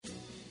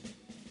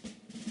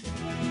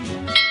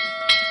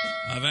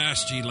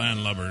Avast ye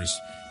landlubbers,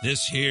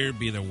 this here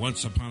be the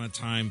Once Upon a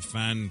Time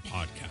fan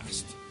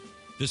podcast.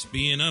 This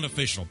be an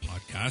unofficial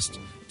podcast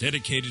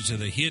dedicated to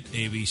the hit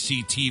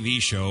ABC TV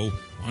show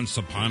Once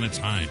Upon a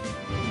Time.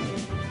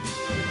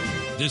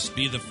 This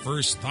be the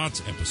First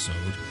Thoughts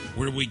episode,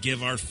 where we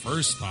give our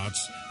first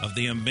thoughts of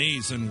the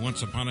amazing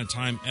Once Upon a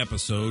Time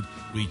episode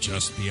we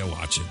just be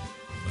a-watching.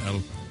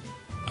 Well,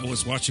 I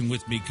was watching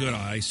with me good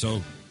eye,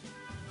 so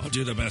I'll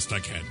do the best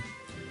I can.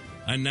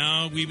 And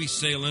now we be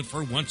sailing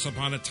for Once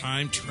Upon a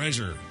Time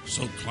treasure,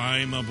 so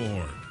climb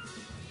aboard.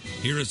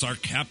 Here is our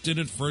captain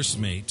and first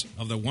mate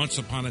of the Once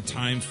Upon a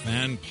Time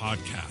fan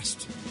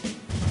podcast.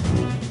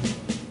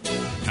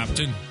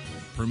 Captain,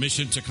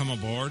 permission to come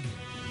aboard?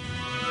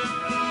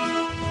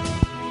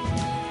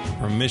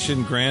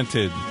 Permission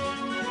granted.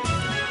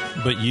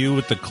 But you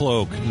with the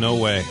cloak, no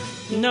way.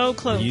 No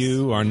cloaks.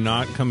 You are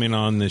not coming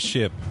on this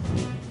ship.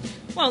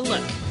 Well,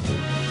 look.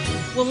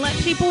 We'll let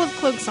people with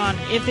cloaks on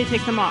if they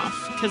take them off,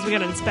 because we got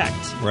to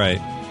inspect. Right.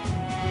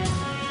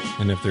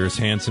 And if they're as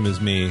handsome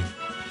as me,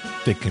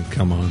 they can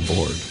come on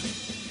board.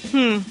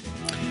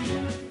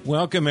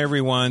 Welcome,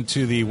 everyone,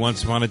 to the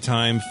Once Upon a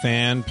Time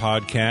fan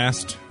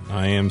podcast.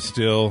 I am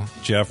still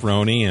Jeff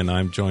Roney, and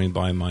I'm joined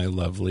by my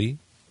lovely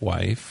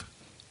wife.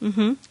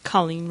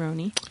 Colleen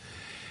Roney.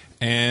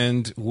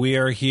 And we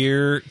are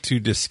here to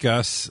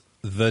discuss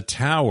The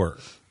Tower.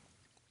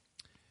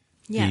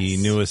 Yes. The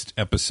newest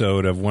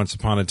episode of Once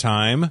Upon a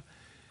Time.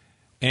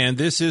 And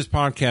this is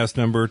podcast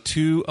number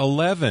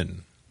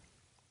 211.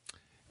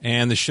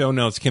 And the show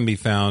notes can be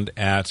found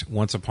at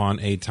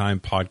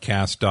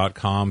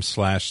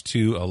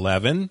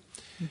onceuponatimepodcast.com/211.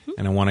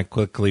 And I want to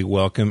quickly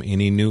welcome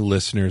any new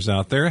listeners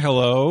out there.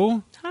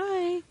 Hello.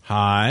 Hi.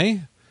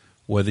 Hi.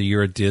 Whether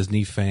you're a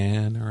Disney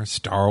fan or a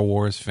Star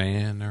Wars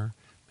fan or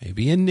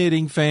maybe a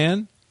knitting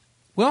fan,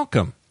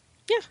 welcome.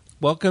 Yeah.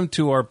 Welcome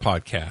to our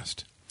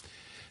podcast.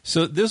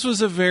 So this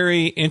was a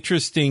very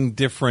interesting,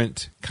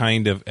 different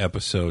kind of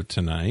episode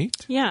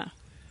tonight. Yeah.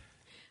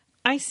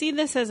 I see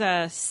this as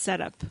a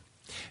setup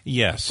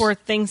Yes. for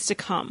things to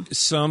come.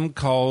 Some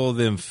call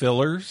them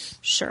fillers.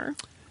 Sure.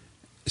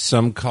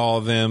 Some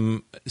call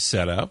them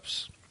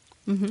setups.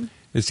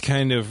 It's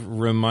kind of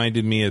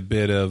reminded me a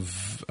bit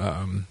of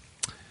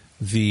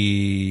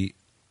the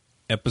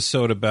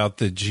episode about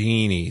the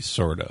genie,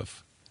 sort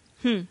of.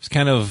 It's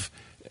kind of...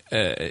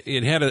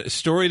 it had a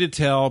story to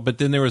tell, but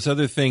then there was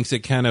other things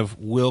that kind of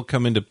will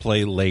come into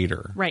play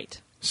later. Right.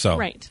 So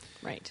Right.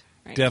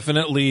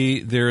 definitely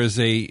there is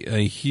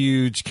a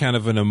huge kind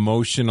of an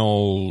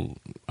emotional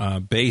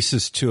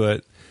basis to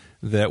it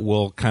that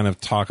we'll kind of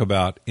talk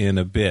about in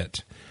a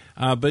bit.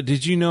 But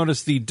did you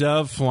notice the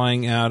dove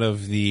flying out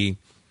of the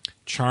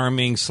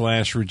charming /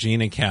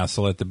 Regina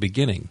Castle at the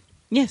beginning?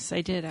 Yes,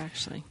 I did,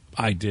 actually.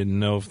 I didn't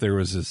know if there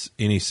was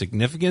any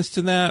significance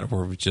to that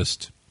or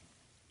just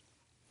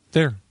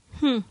there.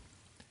 Well,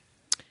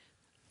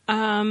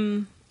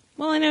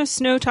 I know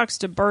Snow talks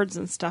to birds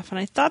and stuff, and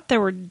I thought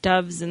there were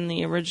doves in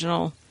the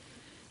original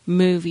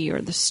movie or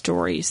the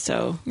story,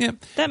 so Yeah,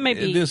 that might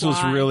be This was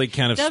why. really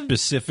kind of Dove-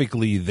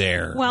 specifically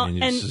there. Well,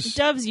 it's and just-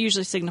 doves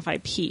usually signify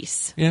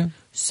peace. yeah,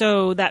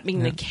 So that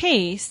being the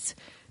case,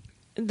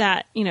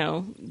 that,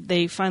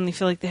 they finally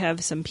feel like they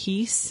have some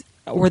peace,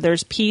 or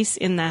there's peace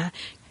in the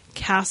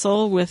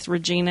castle with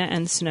Regina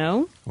and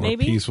Snow, or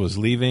maybe? peace was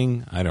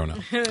leaving. I don't know.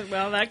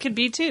 Well, that could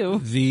be too.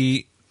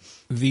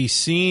 The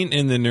scene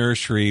in the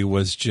nursery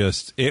was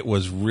it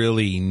was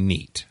really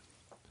neat,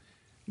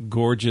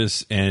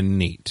 gorgeous and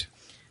neat.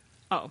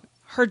 Oh,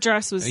 her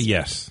dress was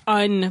Yes.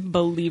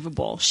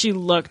 unbelievable. She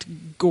looked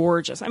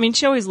gorgeous. I mean,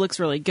 she always looks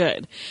really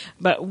good,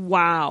 but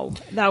wow,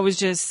 that was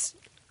just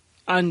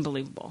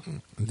unbelievable.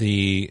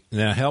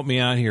 Now help me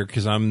out here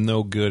because I'm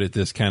no good at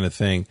this kind of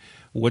thing.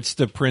 What's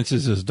the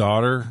princess's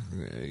daughter?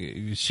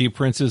 Is she a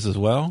princess as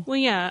well? Well,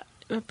 yeah,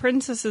 a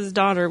princess's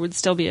daughter would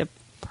still be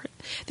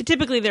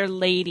typically they're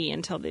lady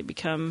until they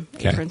become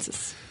Okay. a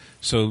princess.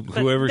 So But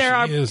whoever she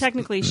is,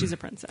 technically she's a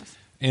princess.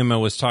 Emma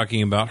was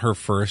talking about her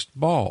first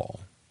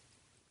ball.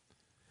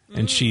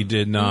 And she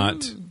did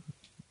not,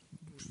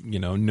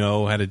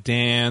 know how to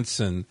dance,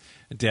 and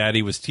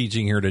Daddy was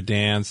teaching her to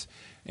dance.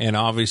 And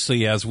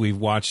obviously, as we've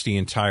watched the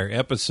entire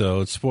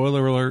episode,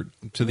 spoiler alert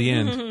to the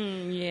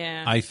end,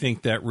 Yeah. I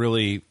think that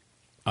really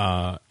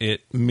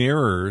it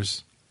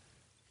mirrors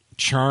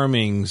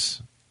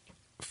Charming's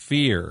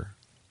fear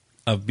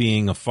of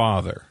being a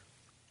father.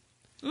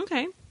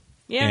 Okay.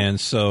 Yeah. And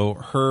so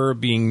her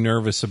being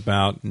nervous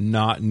about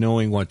not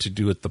knowing what to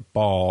do at the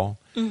ball,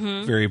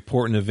 very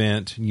important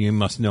event. You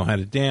must know how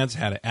to dance,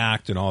 how to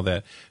act, and all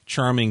that.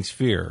 Charming's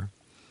fear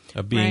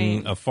of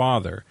being Right. a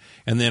father.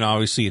 And then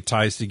obviously it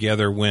ties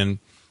together when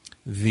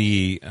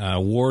the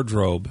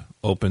wardrobe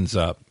opens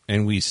up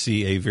and we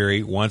see a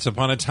very Once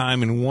Upon a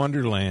Time in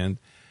Wonderland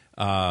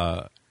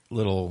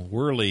little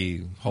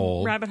whirly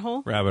hole. Rabbit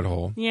hole? Rabbit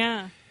hole.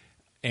 Yeah.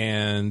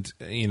 And,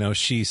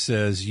 she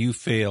says, "You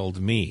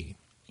failed me."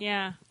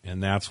 Yeah.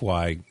 And that's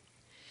why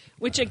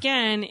Which,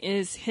 again,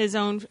 is his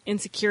own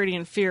insecurity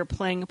and fear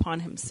playing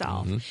upon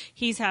himself.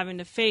 He's having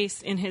to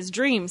face, in his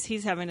dreams,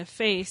 he's having to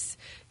face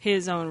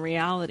his own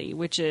reality,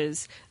 which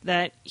is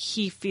that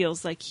he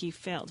feels like he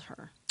failed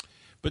her.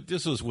 But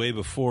this was way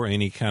before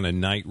any kind of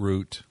night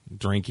route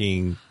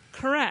drinking.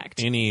 Correct.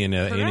 Any of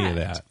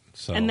that.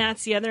 So. And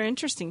that's the other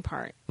interesting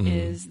part,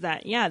 is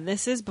that,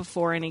 this is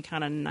before any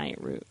kind of night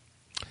route.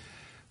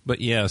 But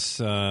yes,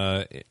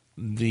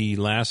 the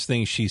last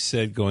thing she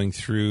said going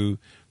through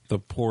the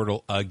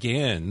portal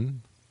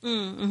again,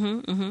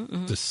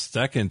 the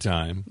second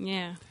time,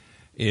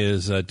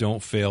 is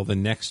don't fail the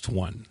next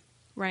one.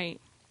 Right.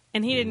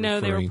 And he didn't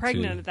know they were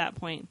pregnant at that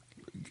point.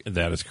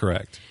 That is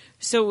correct.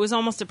 So it was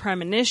almost a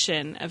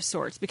premonition of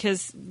sorts,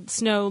 because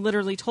Snow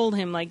literally told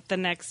him, like, the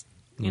next,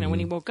 when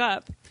he woke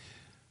up,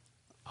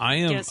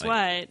 guess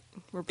what?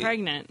 We're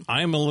pregnant.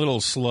 I am a little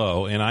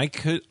slow, and I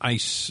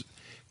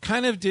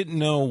kind of didn't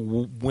know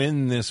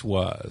when this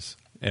was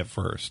at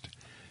first.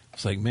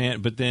 It's like,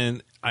 man, but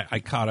then I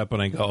caught up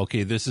and I go,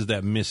 okay, this is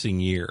that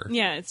missing year.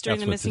 Yeah, it's during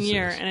the missing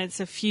year, and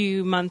it's a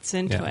few months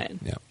into it.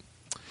 Yeah.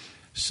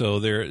 So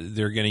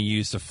they're going to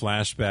use the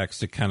flashbacks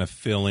to kind of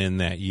fill in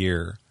that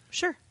year.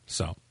 Sure.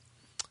 So,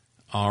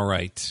 all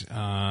right.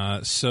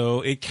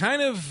 So it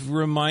kind of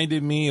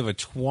reminded me of a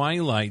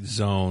Twilight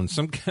Zone,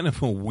 some kind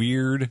of a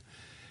weird,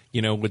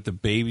 with the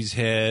baby's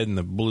head and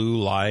the blue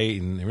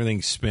light and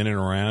everything spinning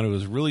around. It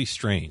was really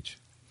strange.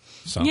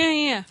 So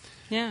Yeah.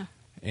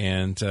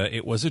 And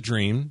it was a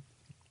dream.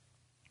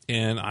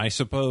 And I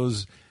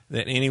suppose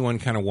that anyone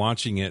kind of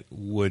watching it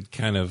would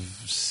kind of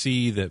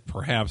see that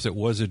perhaps it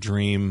was a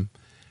dream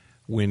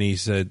when he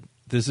said,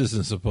 this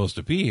isn't supposed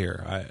to be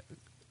here.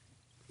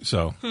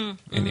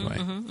 Anyway.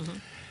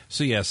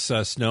 So, yes,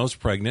 Snow's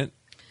pregnant.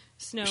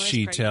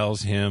 She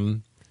tells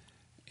him.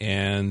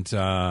 And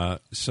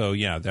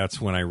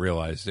that's when I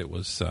realized it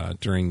was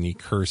during the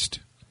cursed,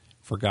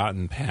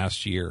 forgotten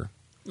past year.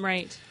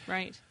 Right.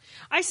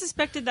 I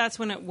suspected that's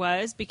when it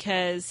was,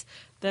 because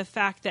the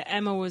fact that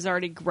Emma was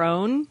already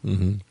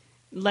grown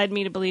led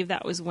me to believe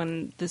that was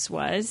when this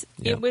was.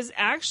 Yep. It was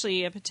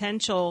actually a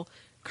potential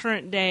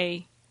current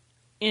day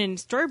in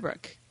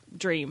Storybrooke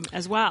dream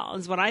as well,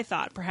 is what I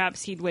thought.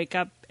 Perhaps he'd wake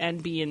up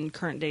and be in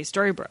current day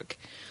Storybrooke.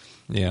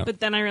 Yeah. But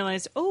then I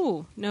realized,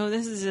 oh, no,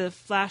 this is a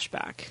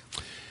flashback.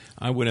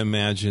 I would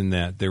imagine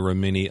that there were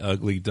many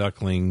ugly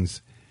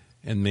ducklings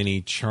and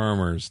many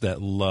charmers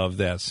that loved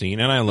that scene.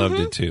 And I loved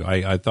it, too.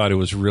 I thought it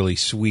was really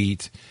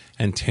sweet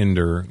and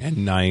tender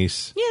and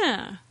nice.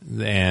 Yeah.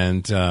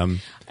 And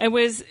it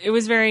was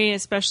very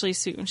especially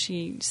sweet when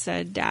she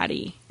said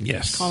daddy.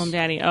 Yes. Call him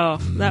daddy. Oh,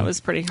 that was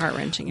pretty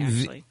heart-wrenching,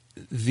 actually.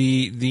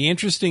 The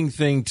interesting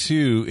thing,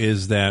 too,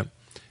 is that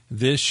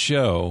this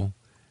show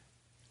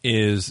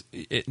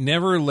it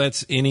never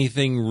lets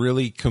anything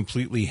really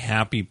completely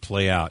happy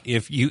play out.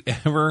 If you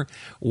ever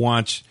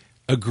watch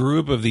a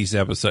group of these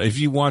episodes, if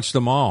you watch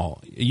them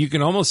all, you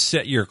can almost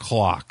set your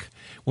clock.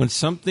 When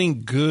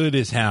something good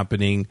is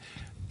happening,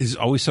 is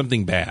always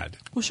something bad.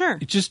 Well, sure.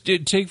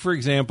 Take, for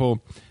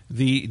example,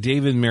 the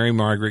David and Mary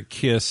Margaret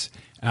kiss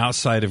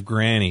outside of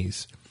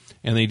Granny's,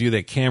 and they do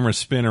that camera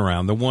spin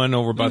around, the one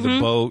over by the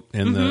boat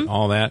and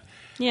all that.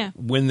 Yeah.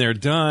 When they're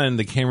done,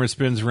 the camera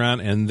spins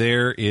around, and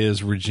there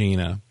is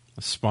Regina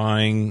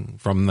spying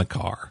from the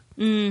car.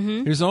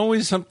 There's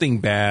always something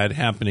bad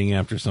happening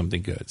after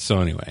something good. So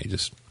anyway, I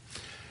just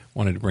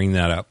wanted to bring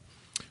that up.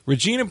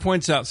 Regina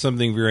points out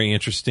something very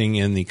interesting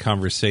in the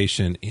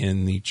conversation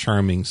in the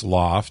Charming's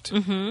loft.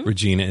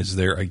 Regina is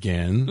there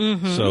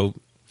again. So,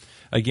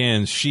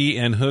 again, she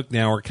and Hook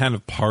now are kind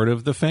of part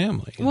of the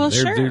family. Well,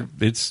 sure.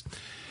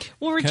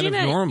 Well, Regina kind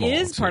of normal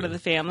is part of the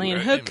family,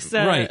 and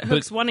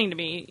Hook's wanting to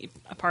be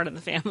a part of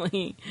the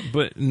family.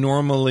 But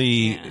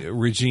normally,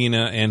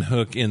 Regina and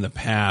Hook in the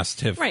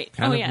past have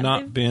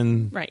not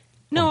been... Right.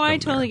 No, I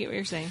totally get what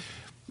you're saying.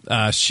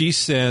 She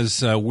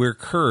says, we're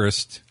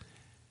cursed,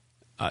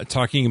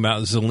 talking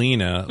about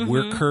Zelina,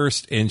 we're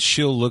cursed and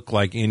she'll look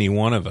like any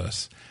one of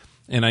us.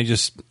 And I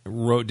just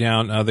wrote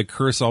down, the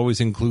curse always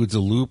includes a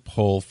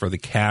loophole for the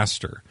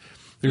caster.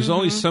 There's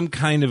always some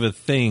kind of a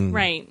thing.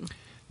 Right.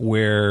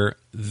 Where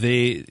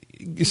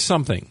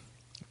something.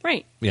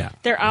 Right. Yeah.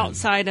 They're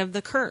outside of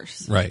the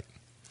curse. Right.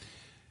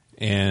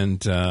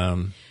 And...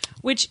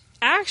 which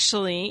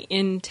actually,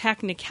 in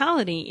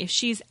technicality, if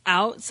she's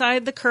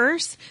outside the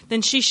curse,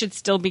 then she should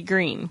still be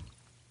green.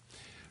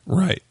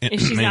 Right.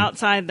 If she's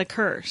outside the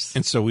curse.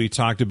 And so we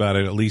talked about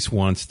it at least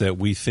once, that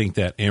we think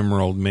that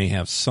Emerald may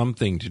have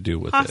something to do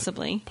with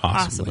it.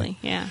 Possibly,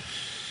 yeah.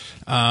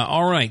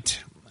 All right.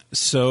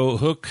 So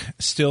Hook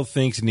still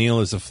thinks Neil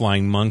is a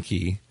flying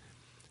monkey.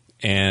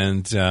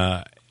 And,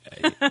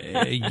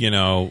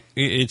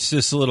 it's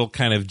this little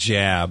kind of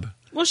jab.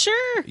 Well,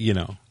 sure.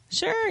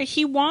 Sure.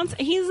 He's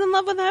in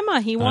love with Emma.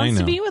 He wants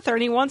to be with her,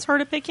 and he wants her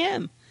to pick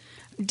him.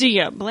 Do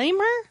you blame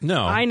her?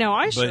 No. I know.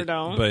 I sure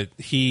don't. But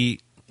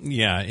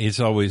it's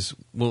always,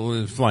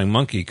 flying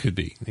monkey could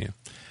be. Yeah.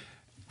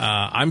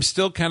 I'm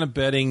still kind of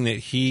betting that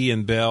he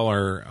and Belle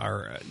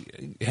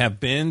have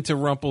been to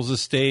Rumple's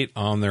estate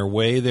on their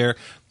way there.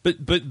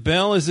 But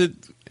Belle, is it...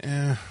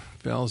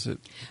 Belle's at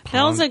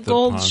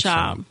Gold pawn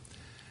Shop.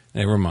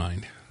 Never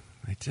mind.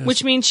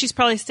 Which means she's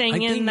probably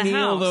staying in the Neil,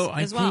 house though,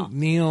 as I well. think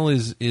Neil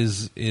is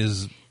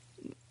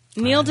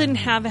Neil didn't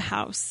have a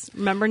house.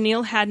 Remember,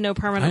 Neil had no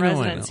permanent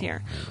residence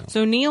here.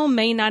 So Neil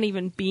may not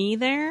even be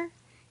there,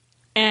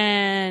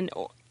 and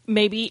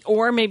maybe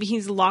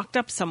he's locked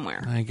up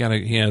somewhere.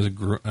 He has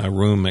a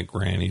room at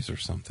Granny's or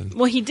something.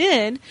 Well, he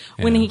did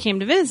when he came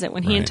to visit,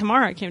 when he and Right.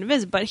 Tamara came to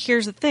visit. But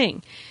here's the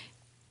thing.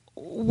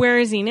 Where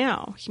is he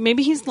now?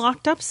 Maybe he's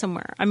locked up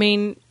somewhere. I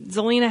mean,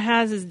 Zelina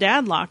has his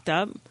dad locked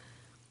up.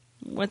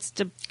 What's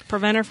to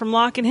prevent her from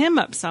locking him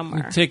up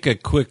somewhere? Take a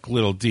quick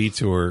little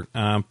detour.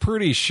 I'm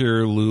pretty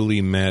sure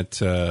Luli met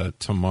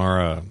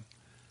Tamara,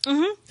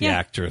 the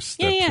actress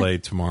that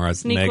played Tamara.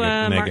 Sneakwa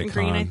Martin Mega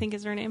Green, Khan. I think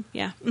is her name.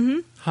 Yeah.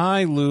 Mm-hmm.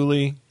 Hi,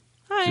 Luli.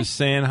 Hi. Just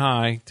saying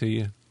hi to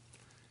you.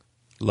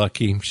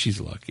 Lucky.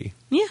 She's lucky.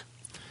 Yeah.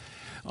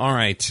 All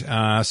right.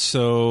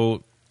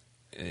 So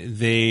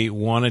they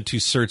wanted to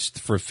search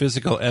for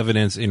physical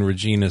evidence in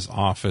Regina's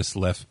office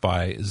left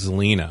by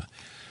Zelina.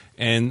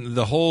 And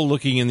the whole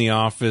looking in the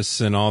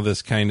office and all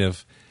this kind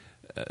of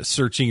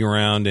searching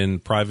around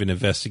and private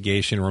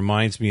investigation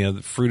reminds me of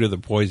the Fruit of the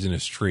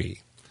Poisonous Tree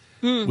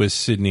with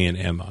Sydney and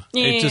Emma.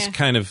 Yeah. It just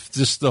kind of,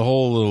 just the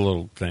whole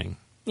little thing.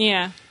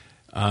 Yeah.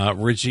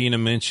 Regina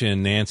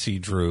mentioned Nancy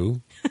Drew.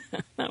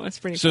 That was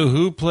pretty So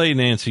who played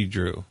Nancy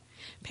Drew?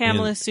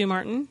 Pamela Sue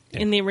Martin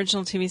in the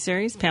original TV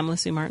series. Pamela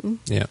Sue Martin.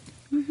 Yeah.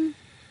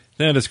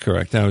 That is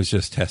correct. I was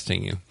just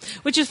testing you.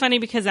 Which is funny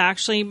because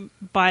actually,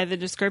 by the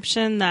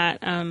description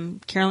that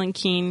Carolyn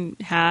Keene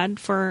had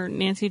for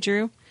Nancy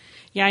Drew,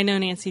 yeah, I know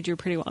Nancy Drew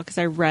pretty well because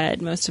I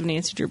read most of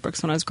Nancy Drew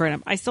books when I was growing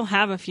up. I still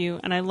have a few,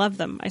 and I love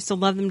them. I still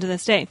love them to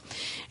this day.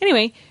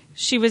 Anyway,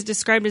 she was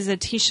described as a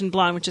Tahitian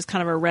blonde, which is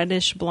kind of a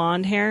reddish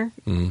blonde hair,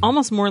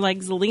 almost more like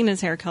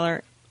Zelina's hair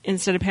color.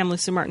 Instead of Pamela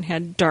Sue Martin,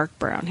 had dark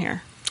brown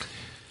hair.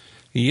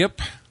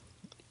 Yep.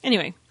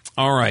 Anyway.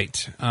 All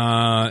right.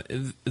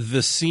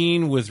 The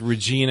scene with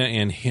Regina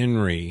and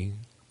Henry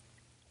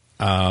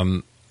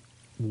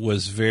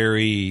was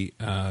very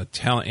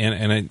telling,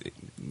 and it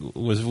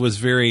was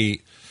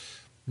very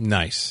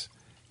nice.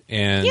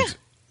 And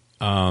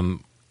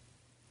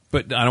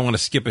but I don't want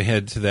to skip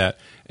ahead to that.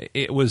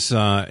 It was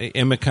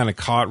Emma kind of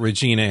caught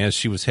Regina as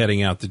she was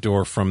heading out the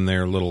door from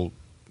their little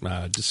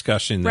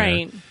discussion there.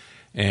 Right.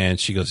 And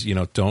she goes,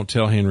 don't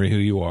tell Henry who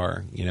you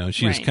are.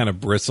 She just kind of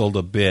bristled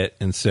a bit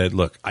and said,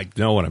 look, I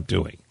know what I'm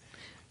doing.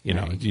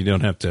 You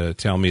don't have to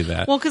tell me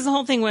that. Well, because the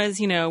whole thing was,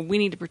 we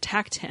need to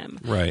protect him.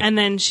 Right. And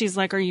then she's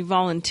like, are you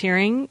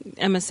volunteering?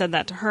 Emma said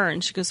that to her.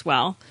 And she goes,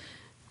 well,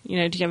 do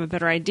you have a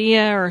better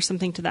idea or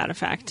something to that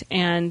effect?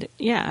 And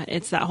yeah,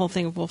 it's that whole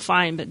thing of, well,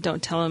 fine, but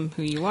don't tell him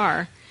who you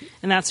are.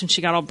 And that's when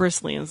she got all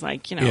bristly and was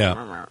like,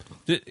 Yeah.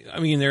 I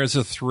mean, there's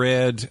a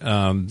thread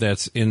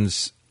that's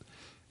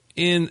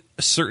in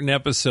certain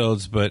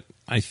episodes, but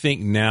I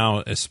think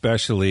now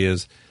especially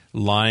is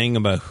lying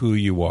about who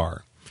you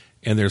are.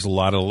 And there's a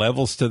lot of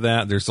levels to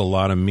that. There's a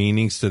lot of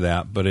meanings to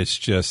that, but it's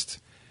just,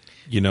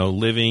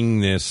 living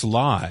this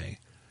lie.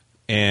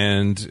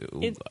 And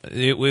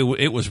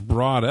it was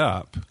brought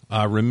up.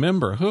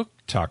 Remember, Hook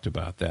talked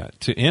about that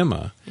to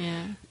Emma.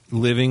 Yeah.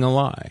 Living a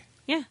lie.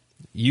 Yeah.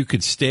 You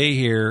could stay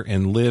here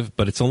and live,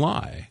 but it's a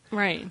lie.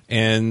 Right.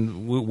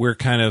 And we're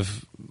kind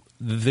of,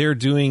 they're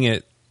doing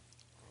it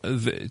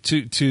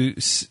to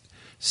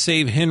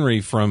save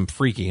Henry from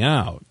freaking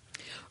out,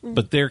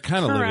 but they're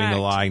kind of living a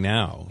lie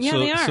now. Yeah, so,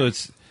 they are.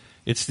 So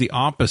it's the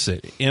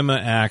opposite.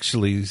 Emma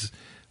actually is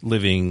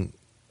living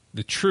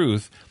the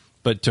truth,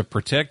 but to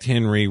protect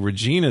Henry,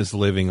 Regina's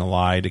living a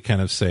lie to kind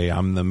of say,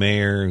 I'm the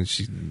mayor, and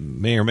she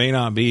may or may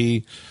not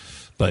be.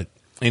 But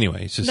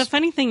anyway, it's just the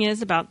funny thing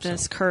is about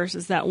this curse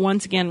is that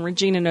once again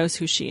Regina knows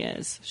who she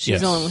is.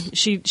 She's Yes. the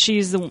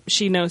only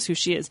she knows who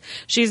she is.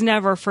 She's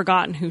never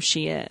forgotten who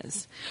she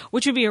is,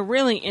 which would be a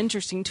really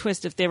interesting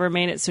twist if they ever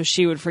made it so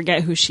she would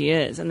forget who she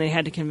is and they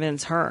had to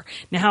convince her.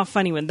 Now, how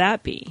funny would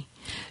that be?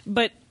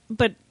 But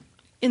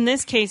in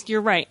this case,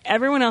 you're right.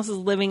 Everyone else is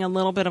living a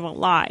little bit of a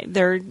lie.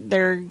 They're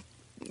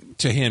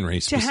to Henry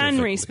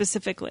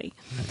specifically.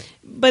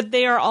 But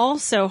they are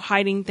also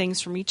hiding things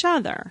from each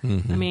other. I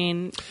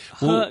mean,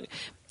 Hook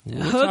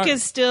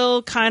is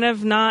still kind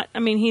of not,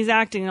 he's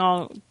acting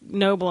all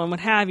noble and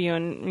what have you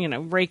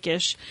and,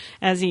 rakish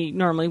as he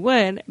normally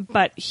would,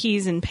 but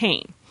he's in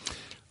pain.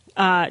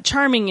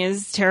 Charming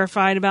is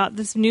terrified about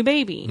this new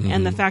baby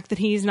and the fact that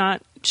he's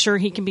not sure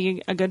he can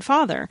be a good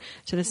father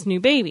to this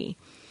new baby.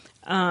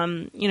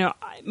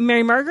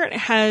 Mary Margaret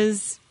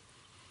has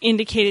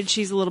indicated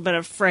she's a little bit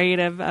afraid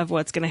of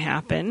what's going to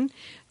happen.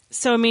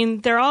 So,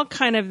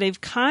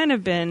 they've kind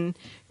of been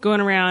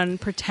going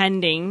around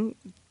pretending,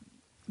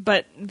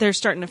 but they're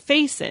starting to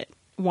face it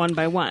one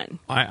by one.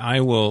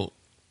 I will.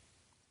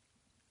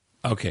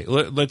 Okay,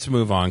 let's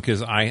move on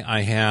because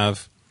I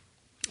have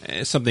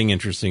something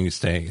interesting to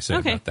say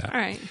about that.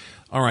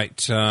 All right.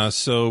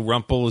 So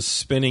Rumpel is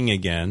spinning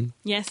again.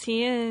 Yes,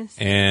 he is.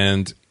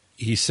 And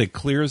he said,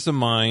 clears the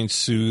mind,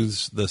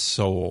 soothes the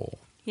soul.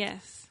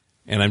 Yes.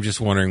 And I'm just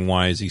wondering,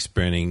 why is he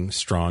spinning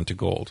straw into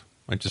gold?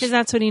 Because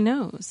that's what he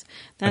knows.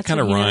 That kind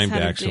of rhymed,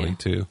 actually,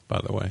 too, by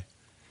the way.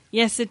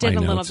 Yes, it did My a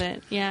little notes.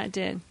 bit. Yeah, it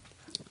did.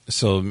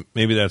 So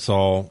maybe that's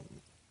all.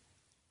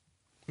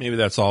 Maybe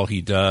that's all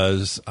he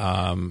does.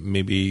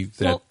 Maybe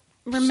that. Well,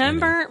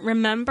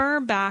 remember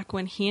back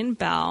when he and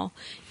Belle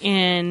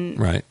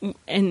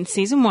in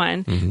season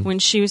 1, when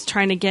she was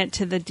trying to get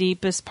to the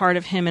deepest part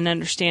of him and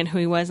understand who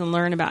he was and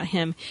learn about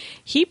him,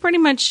 he pretty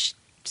much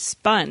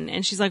spun.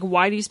 And she's like,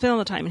 "Why do you spin all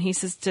the time?" And he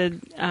says, "To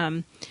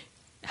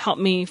help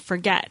me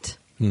forget."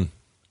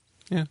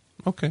 Yeah.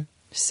 Okay.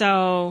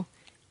 So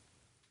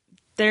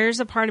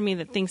there's a part of me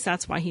that thinks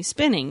that's why he's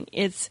spinning.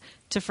 It's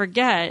to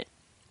forget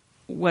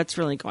what's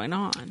really going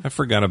on. I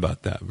forgot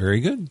about that. Very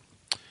good.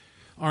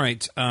 All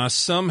right.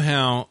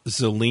 Somehow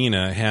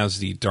Zelena has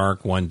the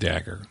Dark One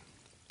dagger.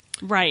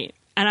 Right.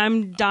 And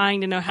I'm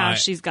dying to know how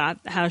she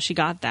got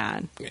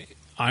that.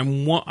 I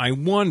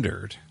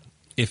wondered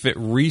if it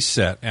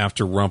reset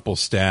after Rumpel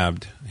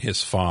stabbed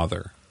his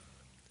father.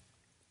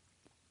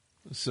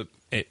 So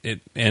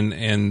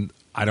and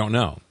I don't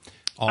know.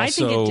 Also, I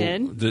think it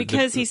did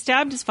because he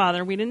stabbed his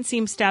father. We didn't see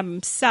him stab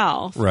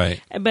himself,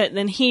 right? But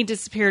then he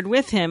disappeared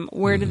with him.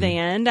 Where did they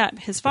end up?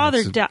 His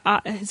father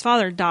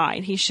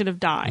died. He should have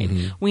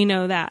died. We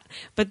know that.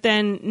 But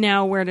then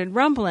now, where did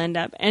Rumpel end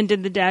up? And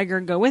did the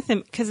dagger go with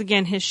him? Because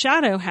again, his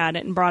shadow had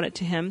it and brought it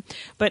to him.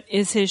 But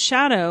is his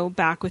shadow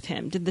back with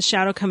him? Did the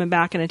shadow come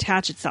back and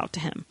attach itself to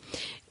him?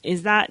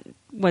 Is that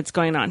what's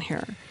going on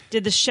here?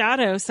 Did the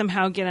shadow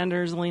somehow get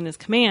under Zelena's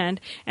command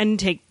and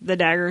take the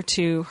dagger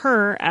to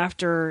her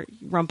after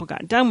Rumpel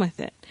got done with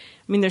it?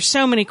 I mean, there's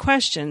so many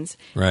questions.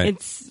 Right.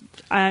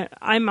 I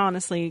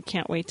honestly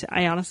can't wait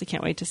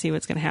to see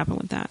what's going to happen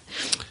with that.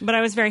 But I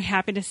was very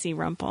happy to see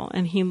Rumpel,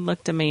 and he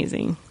looked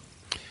amazing.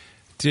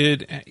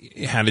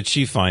 How did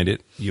she find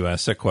it? You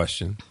asked that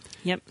question.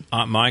 Yep.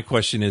 My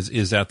question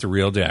is that the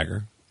real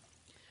dagger?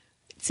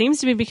 It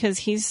seems to be because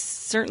he's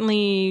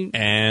certainly...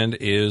 And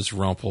is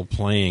Rumpel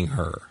playing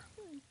her?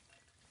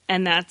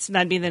 And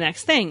that'd be the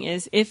next thing,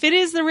 is if it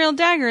is the real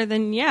dagger,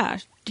 then yeah,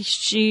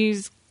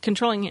 she's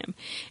controlling him.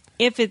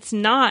 If it's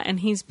not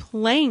and he's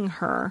playing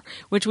her,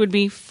 which would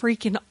be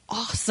freaking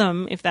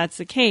awesome if that's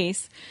the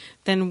case,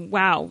 then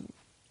wow,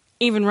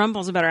 even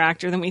Rumpel's a better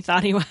actor than we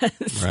thought he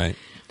was. Right.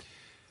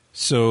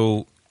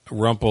 So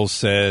Rumpel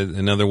said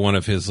another one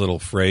of his little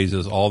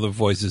phrases, all the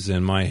voices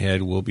in my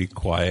head will be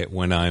quiet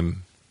when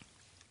I'm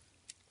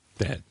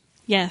dead.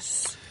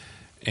 Yes.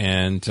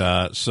 And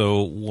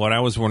so what I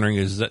was wondering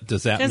is,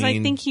 does that mean... Because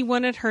I think he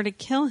wanted her to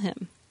kill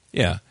him.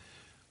 Yeah.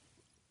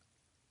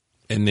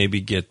 And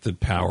maybe get the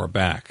power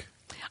back.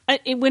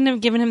 It wouldn't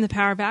have given him the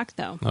power back,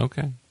 though.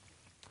 Okay.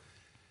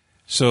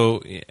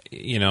 So,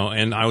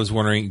 and I was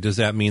wondering, does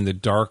that mean the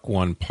Dark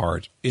One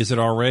part, is it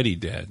already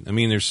dead? I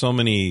mean, there's so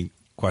many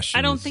questions.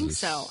 I don't think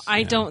so.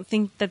 I don't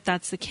think that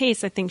that's the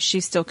case. I think she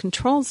still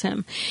controls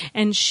him.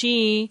 And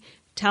she...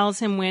 tells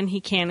him when he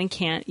can and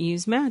can't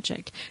use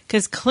magic.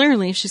 Because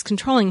clearly, if she's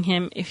controlling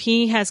him, if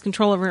he has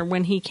control over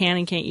when he can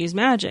and can't use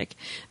magic,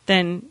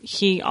 then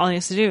all he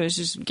has to do is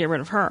just get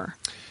rid of her.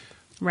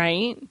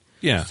 Right?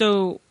 Yeah.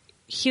 So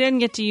he doesn't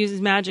get to use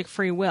his magic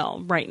free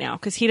will right now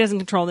because he doesn't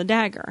control the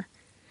dagger.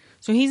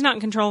 So he's not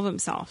in control of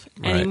himself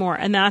anymore.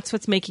 And that's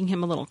what's making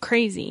him a little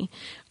crazy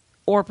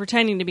or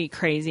pretending to be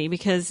crazy,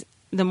 because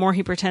the more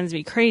he pretends to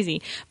be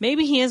crazy,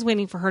 maybe he is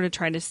waiting for her to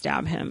try to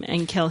stab him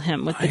and kill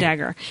him with the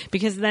dagger.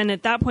 Because then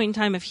at that point in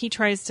time, if he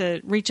tries to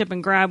reach up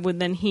and grab, would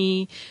then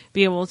he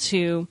be able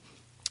to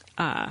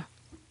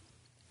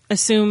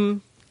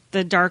assume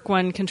the Dark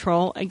One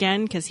control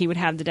again? Because he would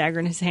have the dagger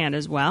in his hand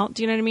as well.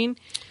 Do you know what I mean?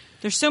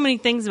 There's so many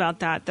things about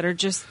that are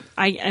just...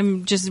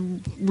 I'm just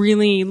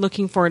really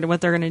looking forward to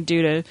what they're going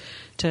to do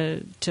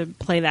to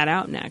play that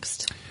out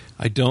next.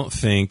 I don't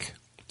think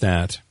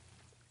that's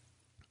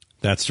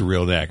the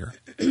real dagger.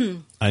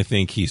 I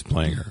think he's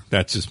playing her.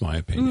 That's just my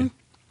opinion.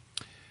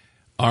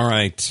 All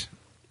right.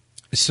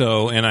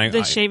 So, and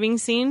the shaving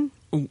scene?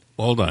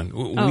 Hold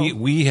on.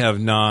 We have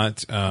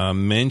not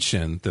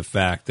mentioned the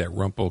fact that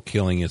Rumpel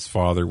killing his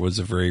father was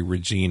a very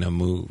Regina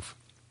move.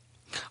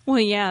 Well,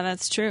 yeah,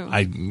 that's true.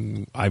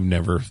 I've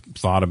never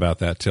thought about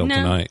that till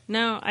tonight.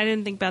 No, I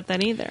didn't think about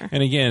that either.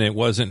 And again, it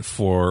wasn't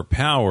for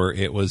power.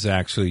 It was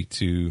actually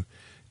to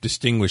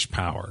distinguish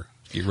power.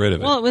 Get rid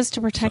of it. Well, it was to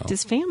protect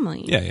his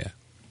family. Yeah.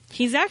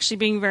 He's actually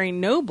being very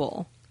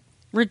noble.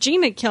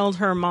 Regina killed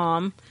her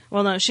mom.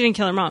 Well, no, she didn't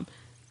kill her mom.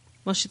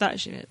 Well, she thought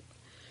she did.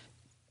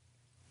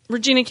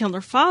 Regina killed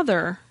her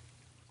father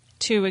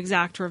to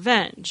exact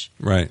revenge.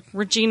 Right.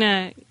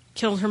 Regina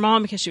killed her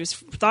mom because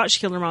thought she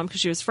killed her mom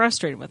because she was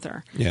frustrated with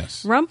her.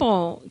 Yes.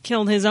 Rumpel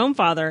killed his own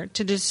father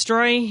to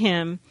destroy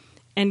him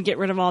and get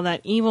rid of all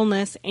that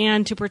evilness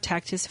and to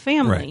protect his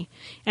family. Right.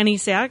 And he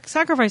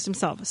sacrificed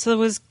himself. So it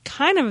was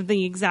kind of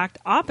the exact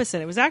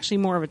opposite. It was actually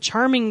more of a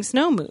charming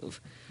Snow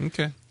move.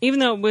 Okay.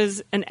 Even though it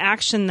was an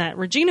action that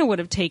Regina would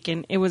have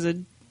taken, it was a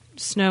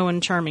Snow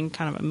and charming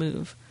kind of a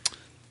move.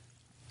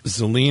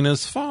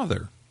 Zelena's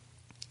father.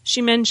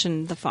 She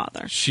mentioned the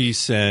father. She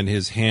said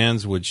his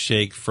hands would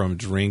shake from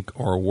drink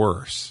or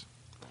worse.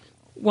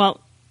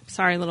 Well,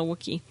 Sorry, little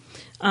Wookiee.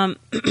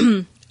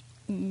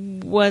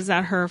 Was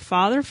that her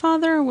father,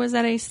 or was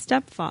that a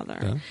stepfather?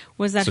 Yeah.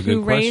 Was that That's a who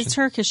good raised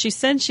question. her? Because she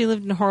said she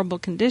lived in horrible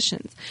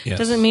conditions. Yes.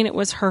 Doesn't mean it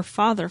was her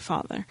father.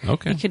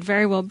 Okay. It could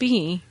very well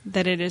be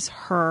that it is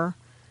her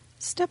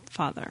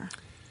stepfather.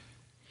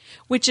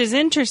 Which is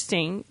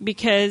interesting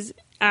because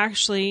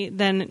actually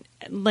then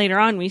later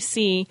on we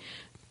see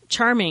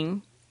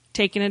Charming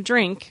taking a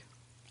drink,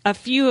 a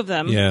few of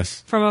them,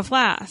 Yes. from a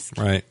flask.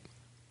 Right.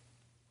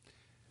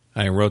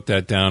 I wrote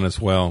that down as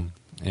well,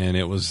 and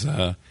it was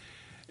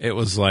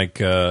like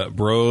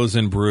bros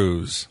and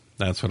brews.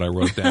 That's what I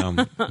wrote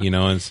down.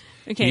 And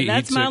Okay,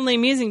 that's mildly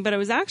amusing, but it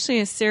was actually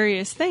a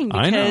serious thing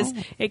I because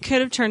know. it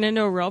could have turned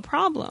into a real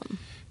problem.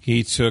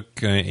 He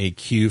took a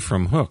cue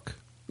from Hook.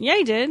 Yeah,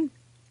 he did.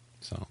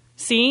 So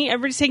See,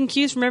 everybody's taking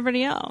cues from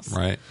everybody else.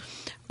 right.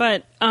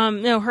 But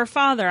no, her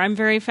father, I'm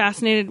very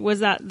fascinated.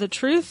 Was that the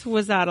truth?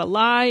 Was that a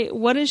lie?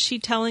 What is she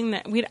telling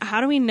that?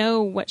 How do we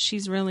know what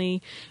she's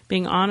really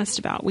being honest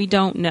about? We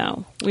don't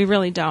know. We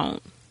really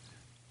don't.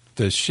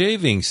 The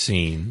shaving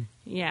scene,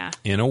 Yeah.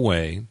 in a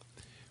way,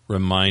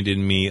 reminded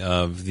me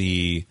of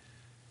the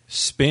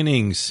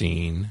spinning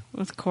scene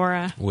With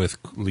Cora. with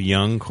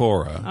young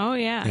Cora Oh,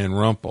 yeah. and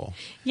Rumple.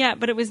 Yeah,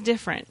 but it was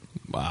different.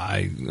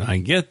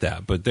 I get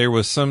that, but there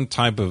was some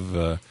type of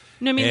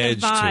No, I mean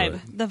edge the vibe. to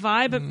it. The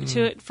vibe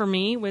to it for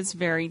me was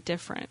very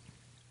different.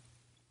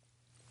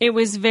 It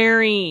was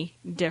very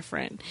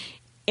different.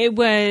 It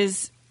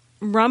was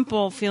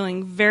Rumple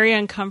feeling very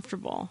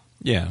uncomfortable,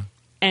 Yeah.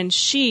 and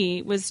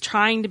she was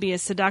trying to be a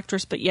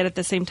seductress, but yet at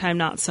the same time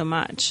not so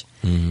much.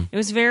 Mm-hmm. It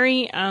was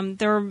very.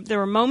 There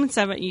were moments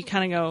of it you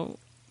kind of go,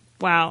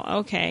 "Wow,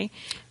 okay."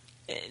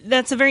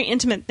 That's a very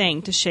intimate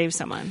thing to shave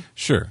someone.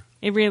 Sure.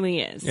 It really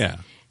is. Yeah.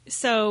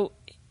 So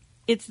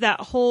it's that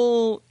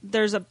whole,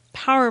 there's a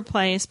power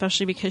play,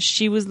 especially because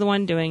she was the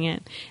one doing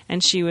it,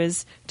 and she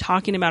was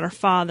talking about her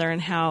father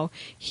and how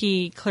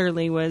he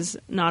clearly was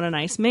not a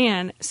nice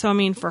man. So, I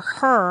mean, for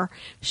her,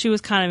 she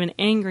was kind of in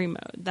angry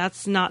mode.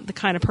 That's not the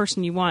kind of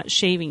person you want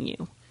shaving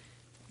you.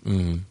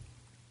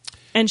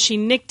 And she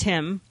nicked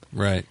him,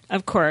 Right.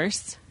 of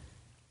course,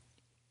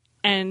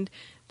 and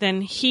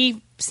then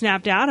he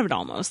snapped out of it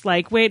almost,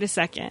 like, wait a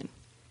second.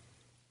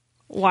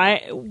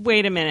 Why?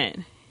 Wait a minute.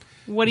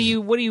 What do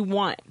you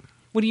want?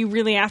 What are you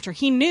really after?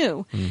 He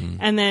knew.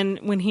 And then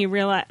when he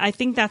realized, I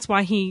think that's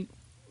why he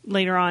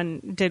later on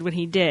did what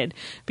he did,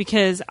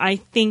 because I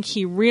think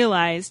he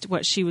realized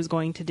what she was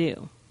going to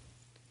do.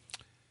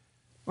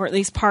 Or at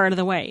least part of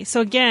the way. So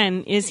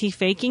again, is he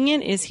faking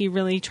it? Is he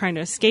really trying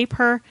to escape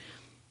her?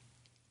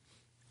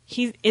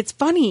 It's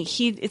funny.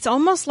 It's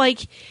almost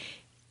like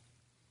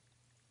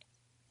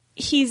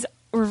he's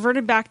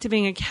reverted back to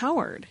being a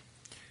coward.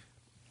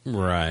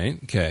 Right.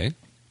 Okay.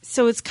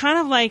 So it's kind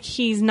of like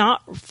he's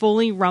not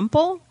fully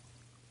Rumple.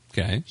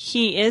 Okay.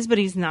 He is, but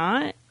he's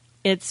not.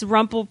 It's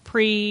Rumple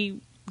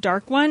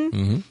pre-Dark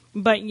One,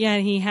 but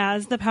yet he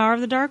has the power of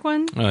the Dark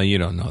One. Well, you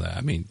don't know that.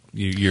 I mean,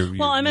 you're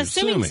Well, I'm you're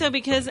assuming so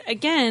because,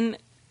 again,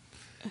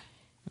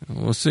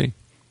 We'll see.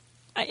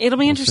 it'll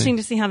be We'll interesting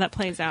see. to see how that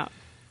plays out.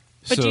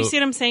 But do you see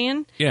what I'm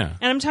saying? Yeah.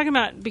 And I'm talking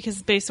about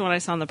because based on what I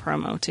saw in the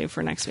promo, too,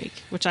 for next week,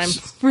 which I'm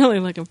really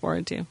looking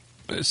forward to.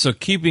 So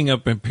keeping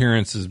up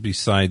appearances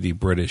beside the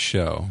British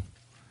show,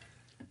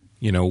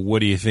 what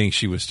do you think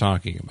she was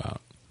talking about?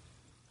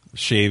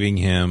 Shaving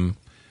him?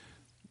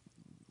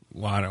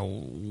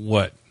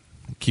 What?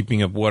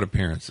 Keeping up what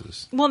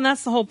appearances? Well, and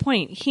that's the whole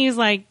point. He's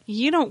like,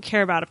 you don't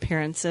care about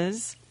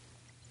appearances.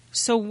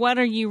 So what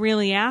are you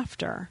really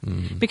after?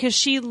 Because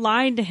she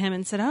lied to him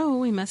and said, oh,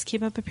 we must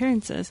keep up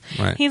appearances.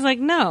 Right. He's like,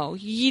 no,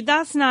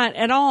 that's not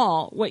at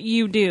all what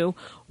you do.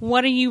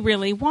 What do you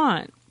really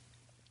want?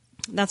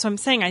 That's what I'm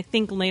saying. I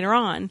think later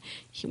on,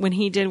 when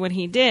he did what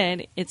he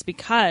did, it's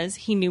because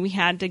he knew he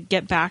had to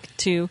get back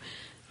to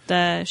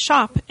the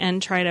shop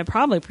and try to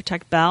probably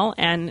protect Belle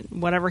and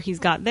whatever he's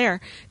got there.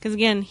 Because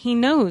again, he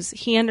knows,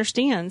 he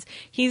understands.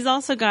 He's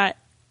also got,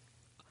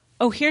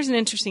 here's an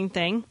interesting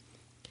thing.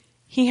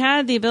 He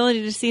had the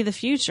ability to see the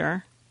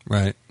future.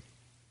 Right.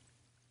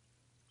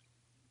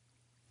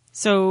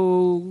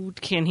 So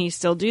can he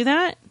still do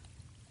that?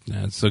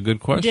 That's a good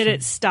question. Did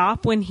it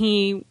stop when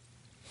he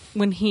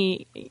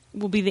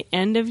will be the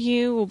end of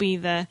you, will be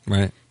the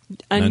Right.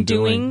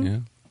 undoing?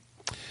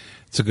 Yeah.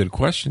 It's a good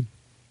question.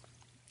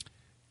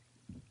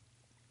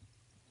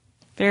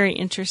 Very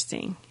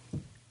interesting.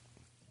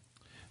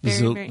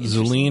 Very, very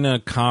interesting.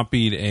 Zelina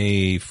copied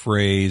a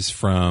phrase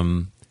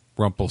from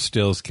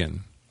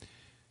Rumpelstiltskin.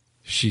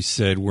 She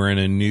said, we're in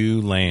a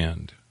new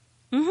land.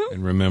 Mm-hmm.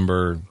 And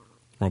remember,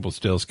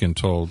 Rumpelstiltskin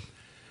told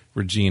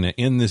Regina,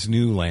 in this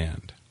new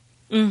land.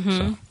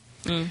 Mm-hmm.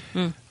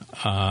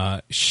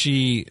 So,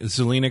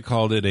 Zelina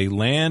called it a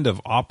land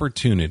of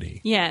opportunity.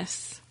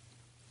 Yes.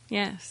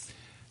 Yes.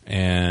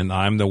 And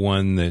I'm the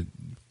one that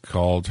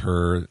called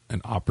her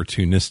an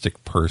opportunistic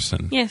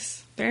person.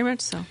 Yes, very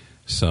much so.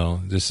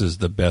 So this is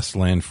the best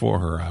land for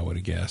her, I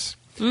would guess.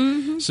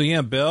 Mm-hmm. So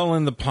yeah, Belle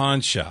in the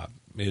pawn shop.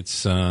 It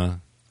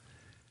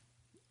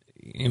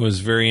was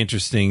very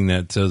interesting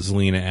that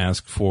Zelina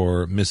asked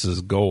for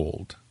Mrs.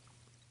 Gold.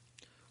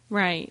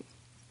 Right.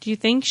 Do you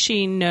think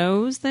she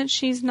knows that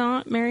she's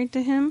not married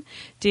to him?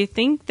 Do you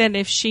think that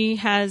if she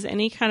has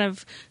any kind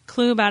of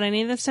clue about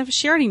any of this stuff,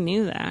 she already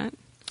knew that?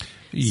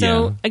 Yeah.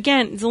 So,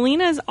 again,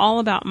 Zelina is all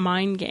about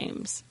mind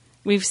games.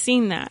 We've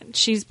seen that.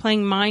 She's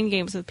playing mind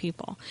games with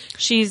people.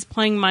 She's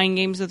playing mind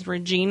games with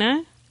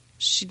Regina.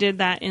 She did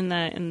that in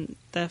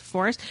the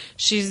forest.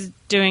 She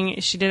did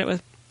it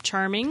with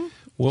Charming.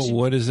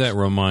 What does that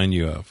remind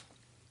you of?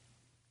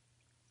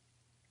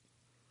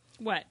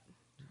 What?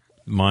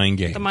 Mind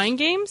games. The mind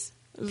games?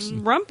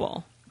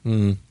 Rumple.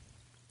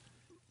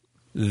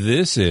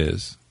 This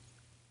is,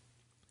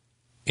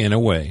 in a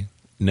way,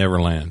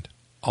 Neverland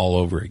all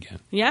over again.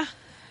 Yeah.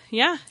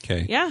 Yeah.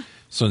 Okay. Yeah.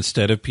 So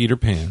instead of Peter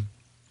Pan,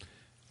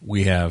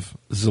 we have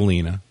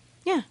Zelina.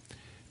 Yeah.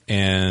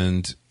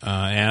 And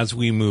as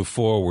we move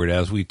forward,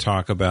 as we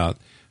talk about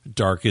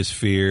darkest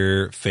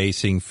fear,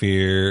 facing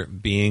fear,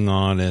 being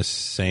honest,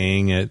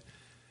 saying it,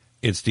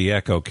 it's the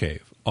Echo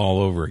Cave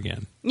all over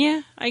again.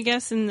 Yeah, I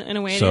guess in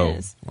a way So, it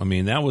is. I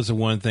mean, that was the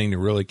one thing that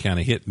really kind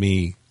of hit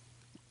me.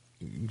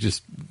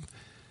 Just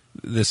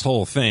this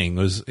whole thing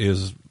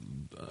is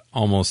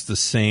almost the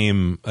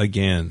same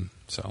again.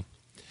 So,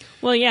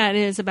 Well, yeah, it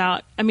is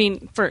about, I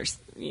mean, first,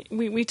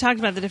 we talked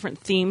about the different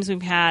themes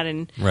we've had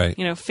and, Right.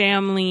 you know,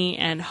 family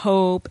and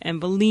hope and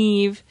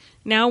believe.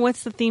 Now,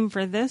 what's the theme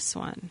for this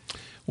one?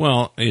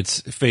 well,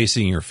 it's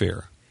facing your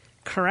fear.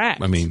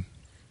 Correct. I mean,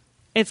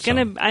 it's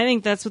going to, I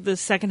think that's what the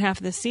second half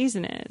of the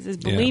season is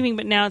believing,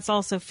 but now it's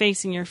also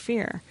facing your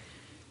fear.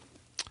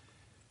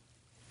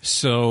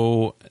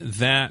 so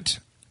that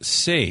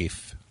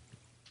safe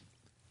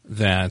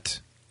that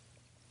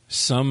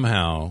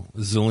somehow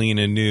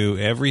Zelina knew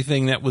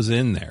everything that was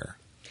in there,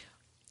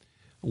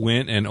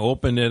 went and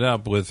opened it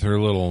up with her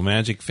little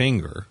magic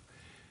finger.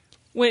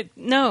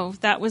 No,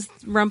 that was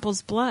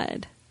Rumple's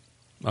blood.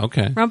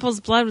 Okay. Rumple's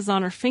blood was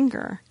on her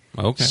finger.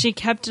 Okay. She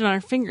kept it on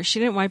her finger. She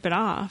didn't wipe it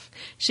off.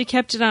 She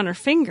kept it on her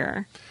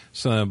finger.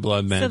 So the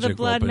blood magic So the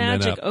blood opened it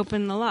magic up.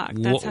 opened the lock.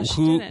 That's how she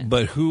Who? did it.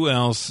 But who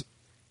else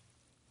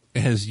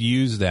has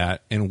used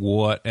that, and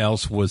what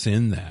else was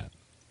in that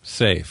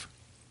safe?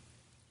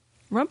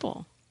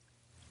 Rumple.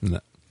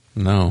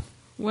 No.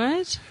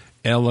 What?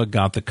 Ella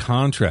got the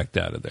contract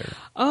out of there.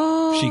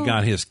 Oh. She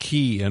got his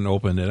key and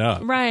opened it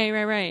up. Right.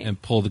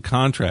 And pulled the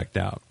contract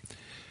out.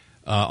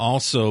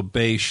 Also,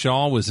 Bay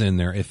Shaw was in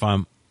there, if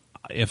I'm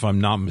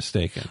not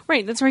mistaken.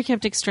 Right. That's where he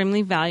kept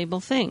extremely valuable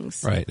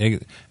things.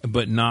 Right.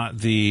 But not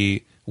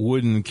the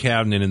wooden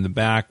cabinet in the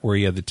back where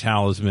you had the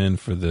talisman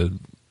for the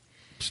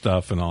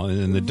stuff and all,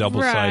 and the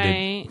double-sided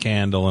Right.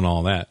 candle and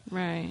all that.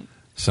 Right.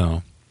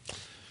 So,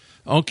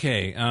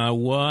 okay,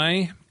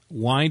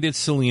 why did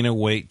Selena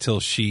wait till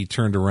she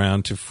turned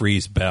around to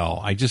freeze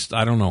Belle? I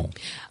don't know.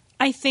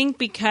 I think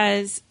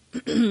because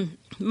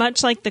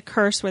much like the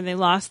curse where they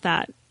lost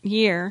that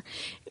year,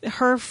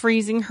 her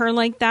freezing her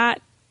like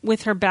that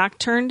with her back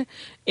turned,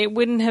 she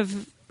wouldn't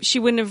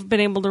have been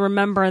able to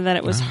remember that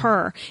it was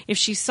her. If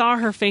she saw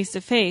her face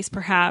to face,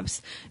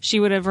 perhaps she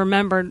would have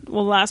remembered,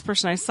 well, the last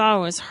person I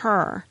saw was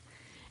her.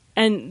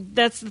 And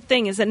that's the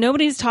thing, is that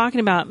nobody's talking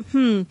about,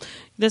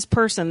 this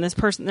person.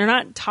 They're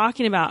not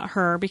talking about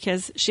her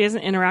because she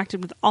hasn't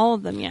interacted with all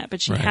of them yet,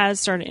 but she has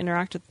started to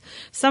interact with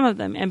some of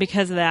them. And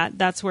because of that,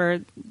 that's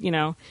where,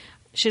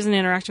 she hasn't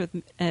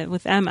interacted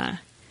with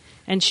Emma.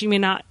 And she may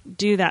not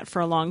do that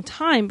for a long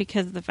time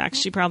because of the fact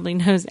she probably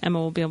knows Emma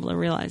will be able to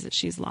realize that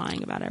she's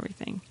lying about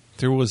everything.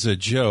 There was a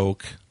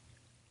joke,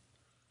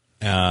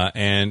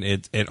 and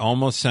it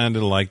almost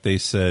sounded like they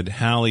said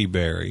Halle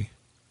Berry.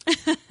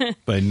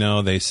 But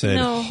no, they said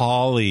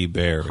Holly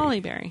Berry. Holly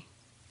Berry.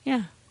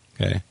 Yeah.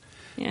 Okay.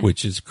 Yeah.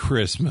 Which is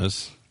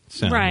Christmas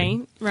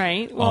sounding.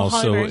 Right. Well, Also,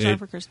 Holly Berry's not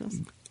for Christmas.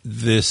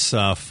 This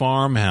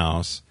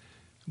farmhouse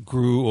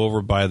grew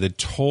over by the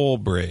toll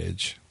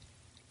bridge.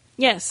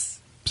 Yes.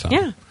 So,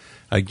 Yeah.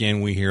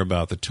 again, we hear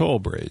about the toll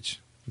bridge,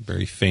 a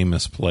very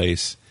famous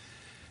place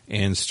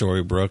in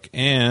Storybrooke,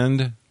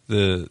 and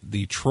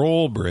the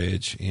troll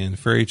bridge in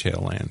Fairy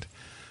Tale Land.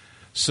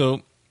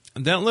 So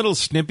that little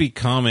snippy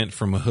comment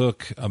from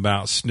Hook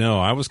about snow,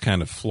 I was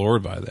kind of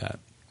floored by that.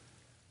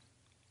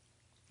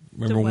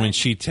 Remember when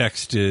she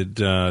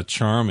texted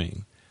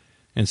Charming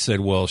and said,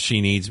 well,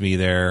 she needs me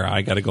there.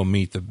 I got to go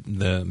meet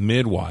the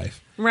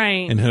midwife.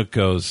 Right. And Hook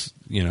goes,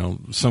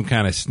 some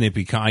kind of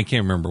snippy I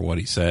can't remember what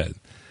he said.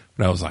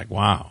 But I was like,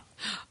 wow.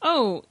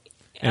 Oh.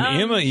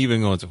 And Emma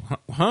even goes,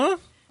 huh?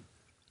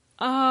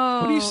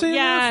 Oh. What are you saying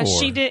yeah, that for?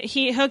 she did.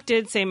 Hook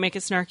did say make a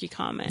snarky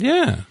comment.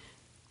 Yeah.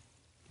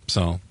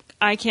 So.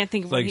 I can't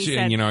think of what Like, he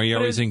said. are you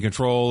always in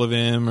control of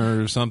him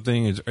or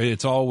something?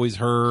 It's always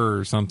her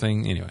or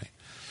something. Anyway.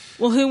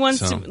 Well, who wants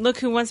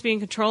to be in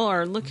control,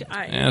 or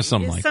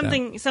something like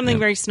that. Something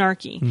very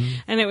snarky. Mm-hmm.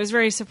 And it was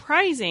very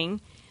surprising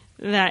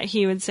that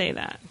he would say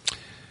that.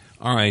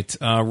 All right.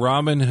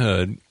 Robin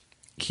Hood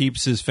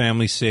keeps his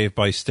family safe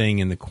by staying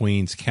in the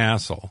Queen's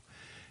castle.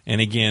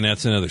 And again,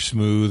 that's another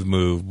smooth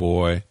move,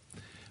 boy.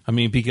 I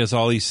mean, because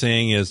all he's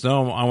saying is,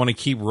 no, I want to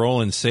keep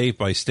Roland safe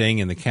by staying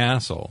in the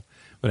castle.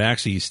 But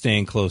actually, he's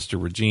staying close to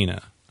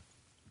Regina.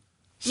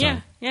 So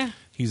yeah.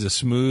 He's a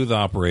smooth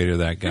operator,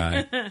 that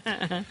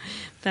guy.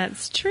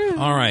 That's true.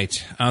 All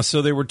right.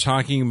 So they were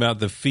talking about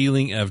the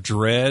feeling of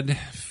dread,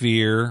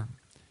 fear,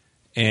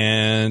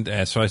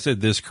 and so I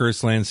said this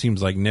cursed land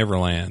seems like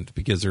Neverland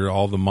because there are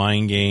all the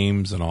mind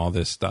games and all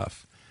this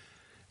stuff.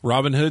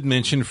 Robin Hood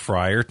mentioned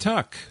Friar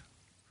Tuck.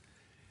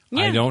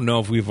 Yeah. I don't know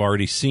if we've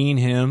already seen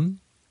him,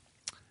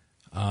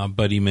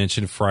 but he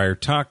mentioned Friar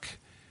Tuck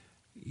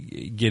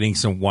getting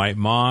some white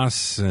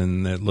moss,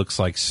 and it looks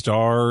like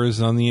stars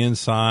on the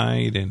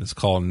inside, and it's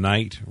called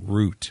Night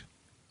Root.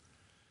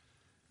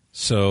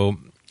 So,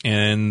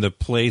 and the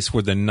place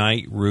where the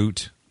night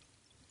root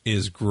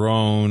is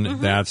grown,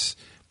 that's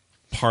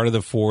part of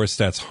the forest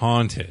that's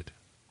haunted.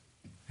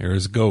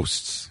 There's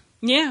ghosts.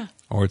 Yeah.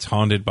 Or it's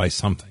haunted by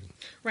something.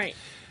 Right.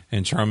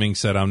 And Charming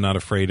said, I'm not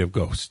afraid of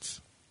ghosts.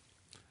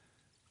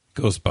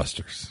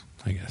 Ghostbusters,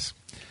 I guess.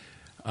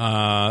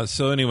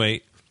 So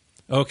anyway,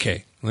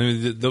 okay.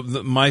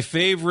 My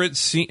favorite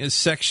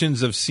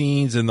sections of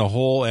scenes in the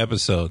whole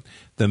episode,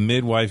 the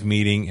midwife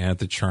meeting at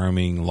the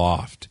Charming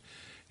loft.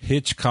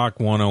 Hitchcock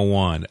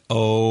 101.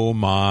 Oh,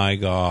 my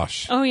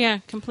gosh. Oh, yeah,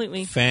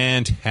 completely.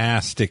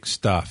 Fantastic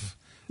stuff.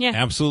 Yeah.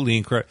 Absolutely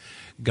incredible.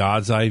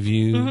 God's eye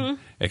view,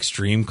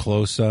 extreme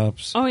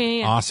close-ups. Oh,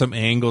 yeah. Awesome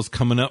angles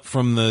coming up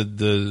from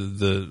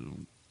the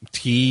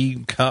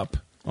tea cup.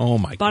 Oh,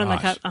 my Bottom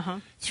gosh. of the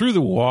cup, Through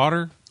the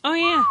water. Oh,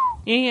 yeah.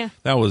 Yeah.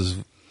 That was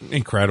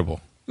incredible.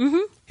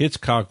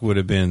 Hitchcock would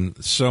have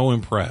been so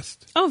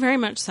impressed. Oh, very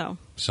much so.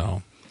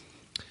 So,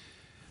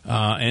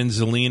 and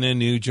Zelina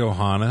knew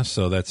Johanna,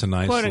 so that's a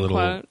nice Quote, little...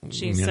 unquote,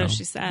 she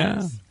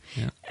says.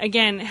 Yeah.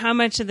 Again, how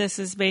much of this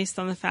is based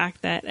on the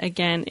fact that,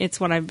 again, it's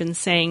what I've been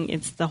saying,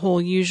 it's the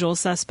whole usual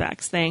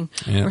suspects thing,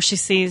 Yeah. where she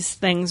sees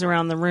things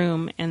around the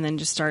room and then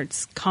just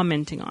starts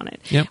commenting on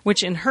it. Yep.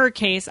 Which in her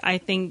case, I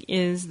think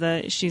is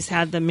she's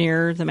had the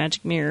mirror, the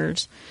magic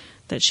mirrors,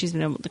 that she's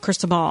been able, the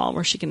crystal ball,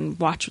 where she can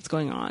watch what's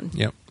going on.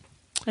 Yep.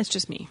 That's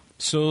just me.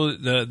 So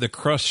the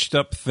crushed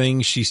up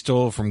thing she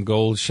stole from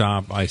Gold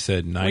Shop, I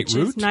said Night Root?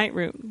 Which is Night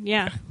Root,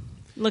 yeah.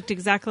 Looked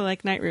exactly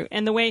like Night Root.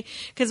 And the way,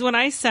 because what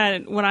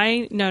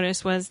I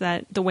noticed was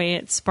that the way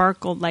it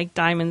sparkled like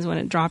diamonds when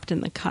it dropped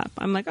in the cup.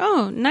 I'm like,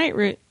 oh, Night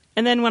Root.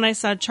 And then when I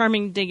saw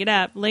Charming dig it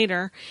up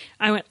later,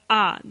 I went,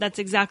 that's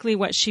exactly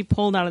what she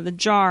pulled out of the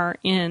jar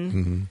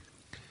in.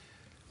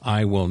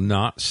 I will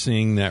not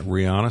sing that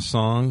Rihanna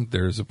song.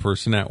 There's a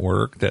person at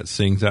work that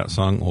sings that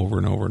song over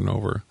and over and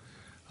over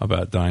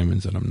about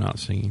diamonds, and I'm not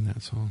singing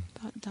that song.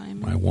 About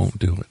diamonds. I won't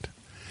do it.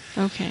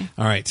 Okay.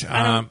 All right.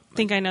 I don't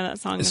think I know that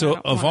song.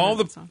 So of all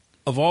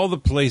the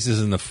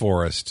places in the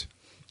forest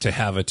to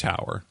have a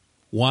tower,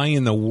 why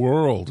in the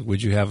world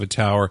would you have a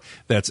tower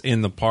that's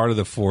in the part of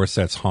the forest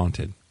that's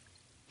haunted?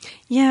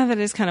 Yeah, that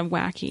is kind of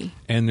wacky.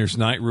 And there's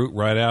Night Root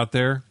right out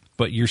there,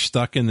 but you're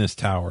stuck in this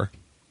tower.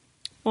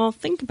 Well,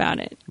 think about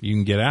it. You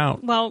can get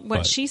out. Well,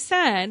 what she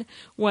said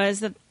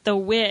was that the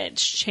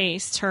witch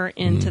chased her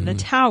into the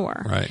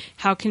tower. Right.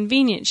 How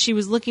convenient. She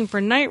was looking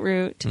for Night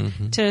Root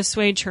to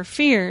assuage her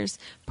fears.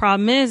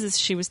 Problem is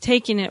she was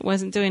taking it,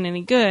 wasn't doing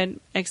any good,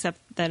 except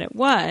that it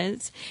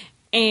was,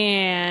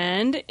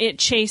 and it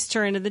chased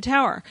her into the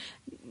tower.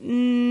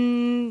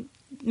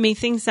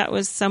 Methinks that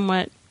was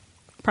somewhat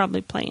probably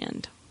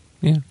planned.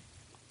 Yeah.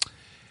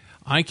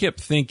 I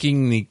kept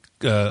thinking the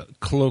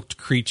cloaked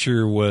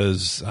creature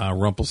was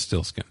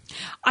Rumpelstiltskin.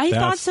 I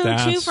thought so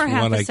too for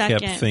half a second. That's what I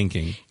kept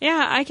thinking.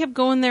 Yeah, I kept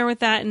going there with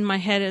that in my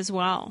head as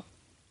well.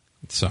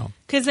 So,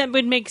 because that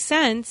would make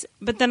sense,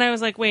 but then I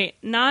was like, wait,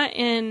 not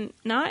in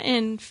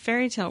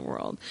fairy tale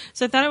world.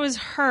 So I thought it was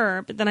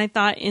her, but then I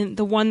thought in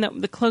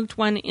the cloaked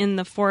one in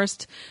the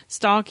forest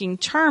stalking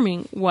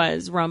Charming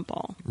was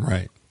Rumple.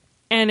 Right.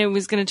 And it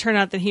was going to turn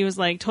out that he was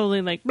like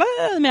totally like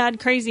blah, mad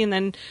crazy, and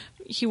then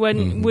he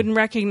wouldn't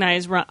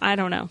recognize. I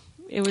don't know.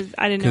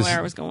 I didn't know where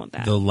I was going with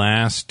that. The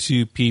last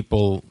two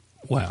people,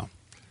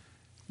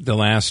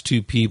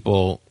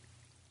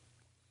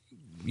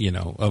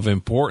 of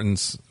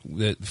importance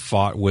that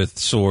fought with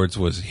swords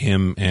was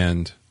him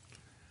and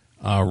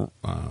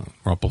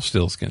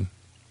Rumpelstiltskin.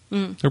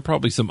 There are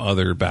probably some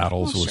other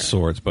battles with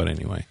swords, but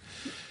anyway.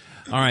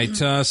 All right,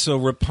 so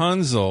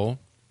Rapunzel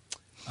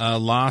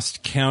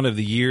lost count of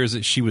the years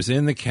that she was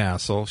in the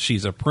castle.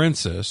 She's a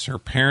princess. Her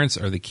parents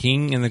are the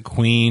king and the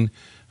queen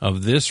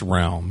of this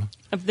realm.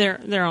 Of their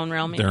own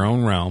realm. Their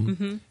own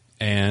realm.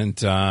 And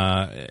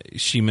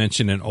she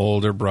mentioned an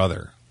older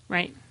brother.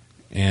 Right.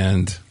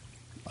 And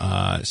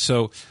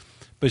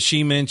but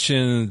she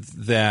mentioned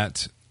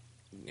that,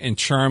 and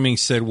Charming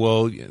said,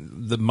 well,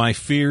 my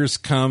fears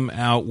come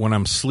out when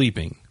I'm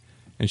sleeping.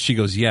 And she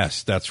goes,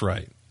 yes, that's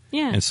right.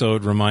 Yeah. And so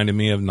it reminded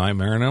me of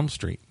Nightmare on Elm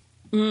Street.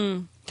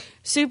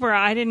 Super.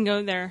 I didn't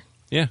go there.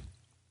 Yeah.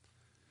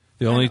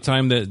 The only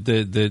time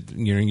that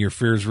your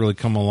fears really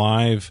come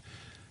alive,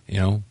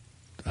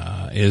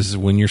 is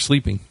when you're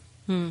sleeping.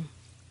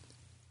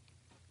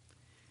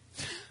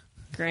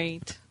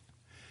 Great.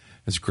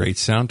 It's a great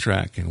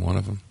soundtrack in one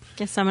of them.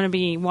 Guess I'm going to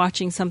be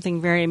watching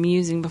something very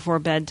amusing before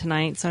bed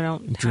tonight, so I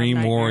don't.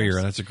 Dream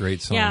Warrior. That's a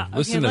great song. Yeah.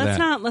 Listen to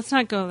that. Let's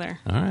not go there.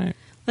 All right.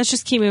 Let's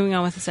just keep moving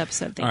on with this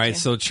episode. Thank All right, you.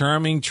 so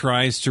Charming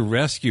tries to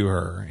rescue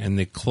her, and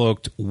the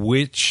cloaked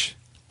witch,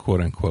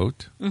 quote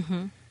unquote,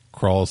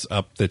 crawls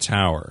up the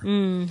tower.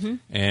 Mm-hmm.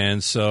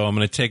 And so I'm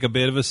going to take a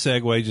bit of a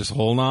segue. Just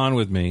hold on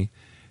with me.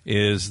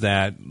 Is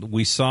that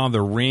we saw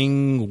the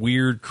ring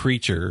weird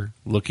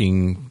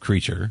looking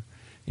creature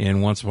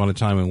in Once Upon a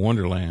Time in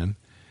Wonderland,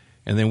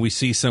 and then we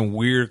see some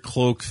weird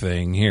cloak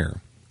thing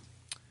here.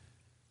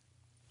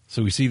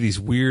 So we see these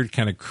weird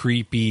kind of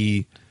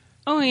creepy,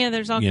 oh yeah,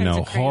 there's all kinds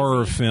of crazy.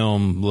 horror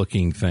film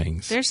looking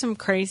things. There's some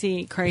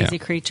crazy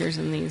creatures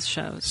in these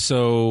shows.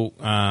 So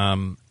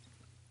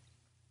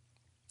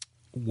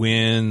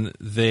when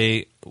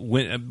they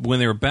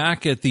were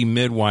back at the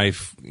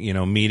midwife,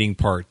 meeting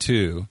part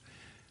 2,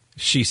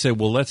 she said,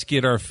 "Well, let's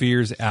get our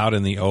fears out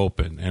in the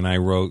open." And I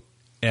wrote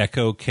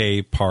Echo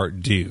K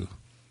part 2.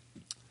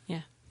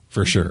 Yeah.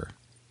 For sure.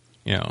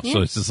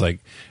 So it's just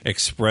like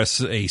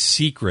express a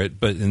secret,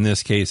 but in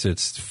this case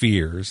it's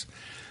fears.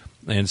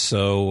 And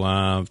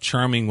so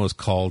Charming was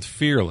called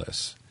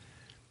Fearless.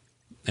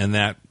 And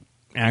that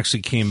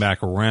actually came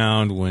back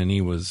around when he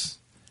was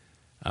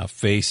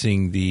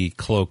facing the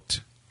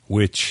cloaked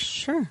witch.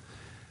 Sure.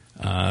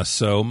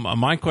 So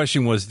my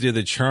question was,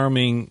 did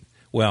Charming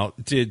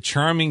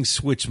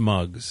switch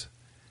mugs?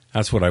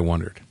 That's what I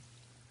wondered.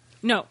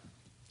 No.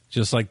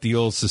 Just like the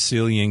old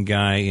Sicilian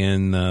guy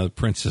in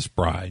Princess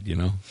Bride,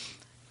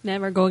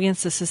 Never go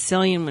against a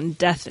Sicilian when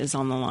death is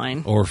on the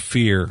line. Or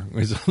fear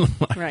is on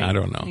the line. Right. I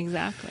don't know.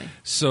 Exactly.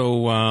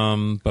 So,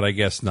 but I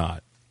guess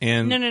not.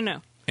 And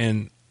No.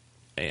 And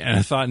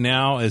I thought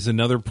now is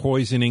another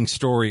poisoning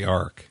story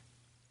arc,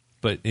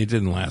 but it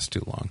didn't last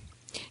too long.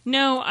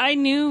 No, I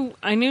knew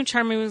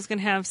Charming was going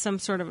to have some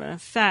sort of an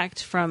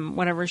effect from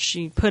whatever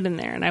she put in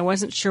there, and I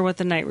wasn't sure what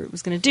the Night Root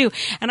was going to do.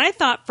 And I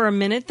thought for a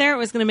minute there it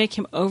was going to make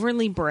him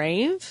overly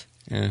brave.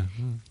 Yeah.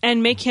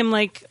 And make him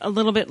like a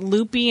little bit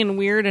loopy and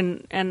weird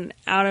and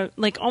out of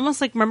almost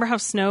like remember how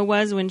Snow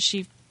was when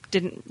she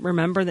didn't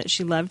remember that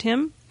she loved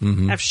him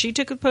after she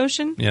took a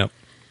potion? Yep.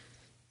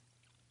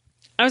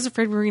 I was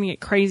afraid we were going to get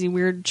crazy,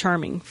 weird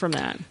Charming from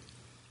that.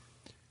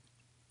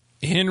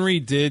 Henry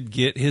did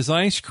get his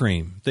ice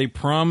cream. They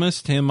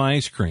promised him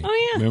ice cream.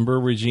 Oh, yeah. Remember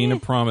Regina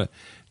promised.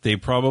 They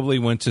probably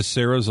went to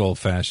Sarah's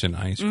old-fashioned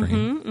ice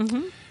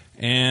cream.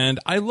 And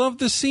I love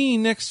the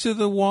scene next to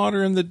the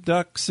water and the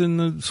ducks and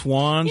the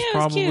swans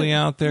probably cute.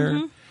 out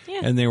there. Yeah.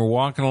 And they were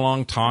walking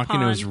along talking.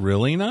 Pond. It was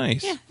really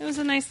nice. Yeah, it was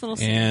a nice little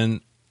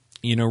scene.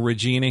 And,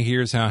 Regina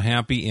hears how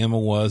happy Emma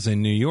was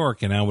in New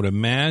York. And I would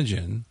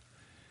imagine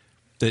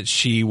that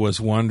she was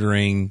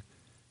wondering,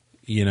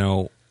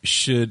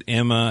 should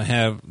Emma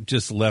have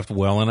just left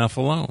well enough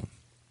alone?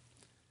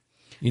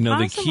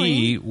 The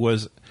key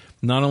was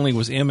not only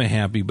was Emma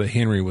happy, but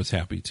Henry was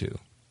happy too.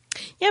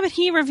 Yeah, but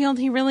he revealed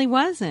he really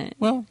wasn't.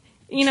 Well,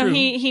 true.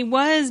 he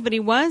was, but he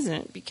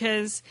wasn't,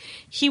 because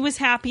he was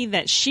happy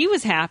that she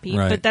was happy,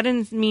 right. But that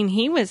didn't mean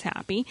he was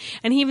happy.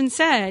 And he even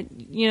said,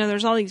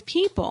 there's all these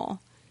people,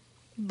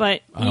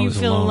 but you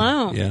feel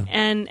alone. Yeah.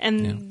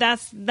 And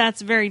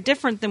that's very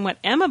different than what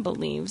Emma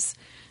believes.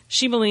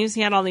 She believes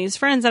he had all these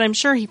friends, and I'm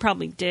sure he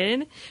probably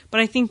did.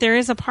 But I think there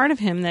is a part of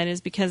him that is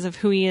because of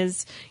who he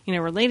is,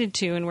 related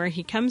to and where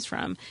he comes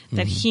from,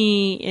 that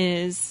he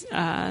is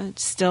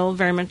still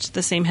very much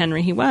the same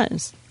Henry he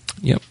was.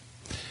 Yep.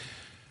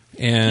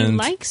 And he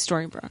likes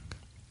Storybrooke.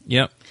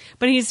 Yep.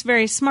 But he's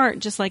very smart,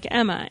 just like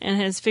Emma, and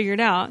has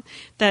figured out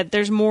that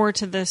there's more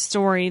to the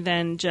story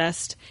than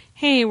just,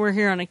 hey, we're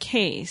here on a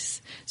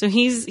case. So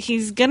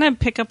he's going to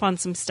pick up on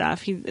some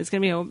stuff. It's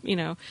going to be,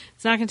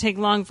 it's not going to take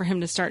long for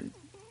him to start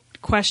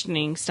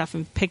questioning stuff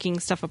and picking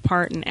stuff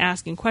apart and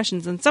asking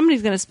questions, and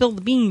somebody's going to spill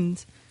the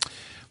beans.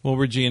 Well,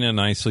 Regina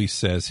nicely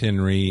says,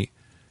 Henry,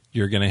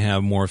 you're going to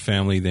have more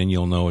family than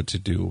you'll know what to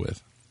do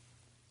with.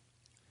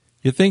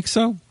 You think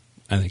so?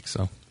 I think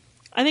so.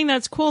 I think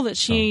that's cool that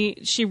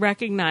she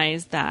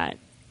recognized that,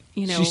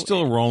 she's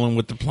still rolling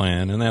with the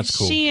plan, and that's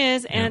cool. She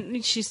is,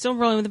 and she's still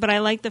rolling with it, but I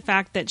like the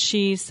fact that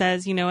she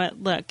says,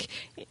 what, look,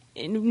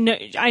 no,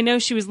 I know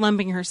she was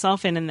lumping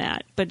herself in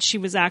that, but she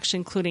was actually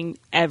including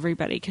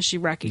everybody because she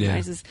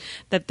recognizes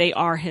that they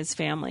are his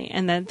family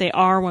and that they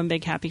are one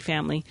big happy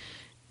family,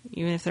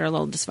 even if they're a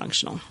little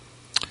dysfunctional.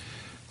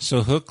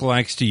 So Hook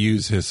likes to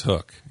use his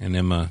hook, and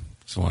Emma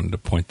just wanted to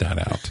point that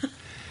out.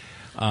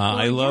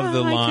 I love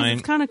the line.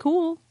 It's kind of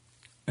cool.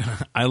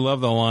 I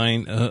love the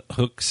line.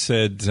 Hook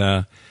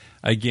said,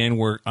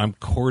 again, I'm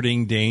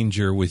courting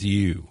danger with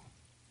you.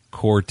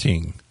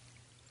 Courting.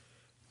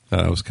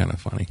 Thought that was kind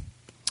of funny.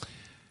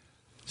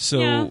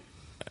 So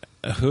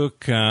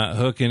Hook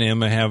and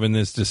Emma having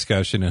this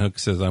discussion, and Hook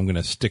says, I'm going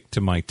to stick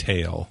to my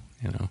tail,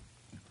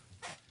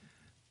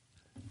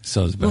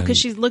 So because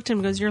she looked at him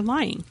and goes, you're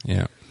lying.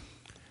 Yeah.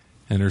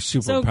 And her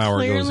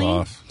superpower goes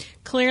off.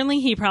 Clearly,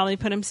 he probably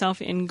put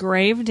himself in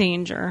grave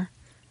danger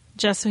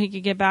just so he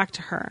could get back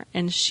to her.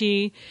 And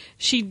she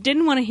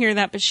didn't want to hear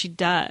that, but she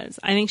does.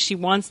 I think she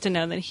wants to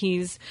know that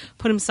he's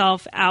put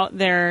himself out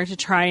there to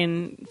try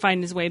and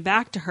find his way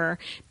back to her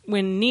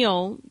when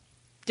Neil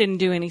didn't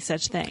do any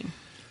such thing.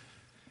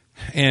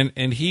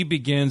 And he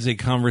begins a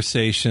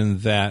conversation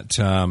that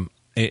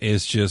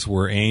is just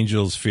where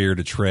angels fear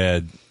to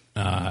tread.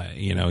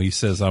 He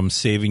says, "I'm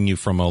saving you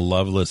from a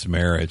loveless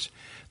marriage."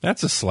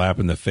 That's a slap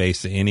in the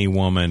face to any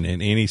woman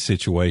in any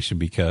situation,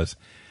 because,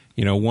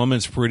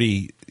 woman's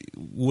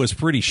was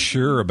pretty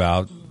sure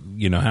about,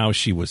 how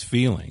she was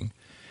feeling.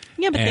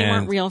 Yeah, but they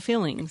weren't real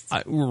feelings.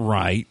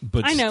 Right,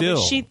 but I know, still.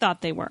 but she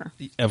thought they were.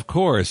 Of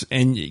course.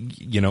 And,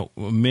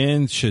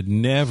 men should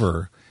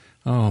never,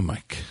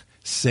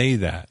 say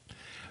that.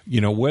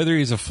 Whether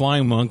he's a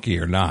flying monkey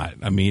or not.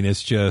 I mean,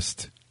 it's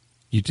just,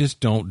 you just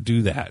don't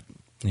do that,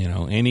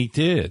 and he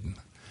did.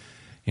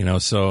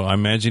 So I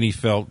imagine he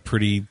felt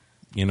pretty,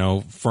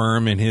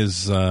 firm in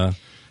his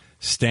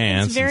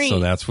stance, and so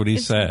that's what he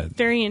said. It's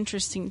very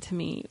interesting to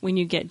me when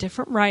you get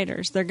different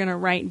writers, they're going to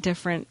write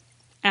different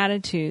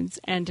attitudes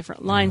and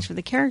different lines for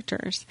the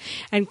characters.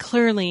 And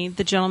clearly,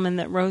 the gentleman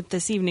that wrote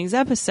this evening's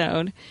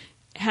episode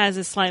has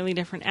a slightly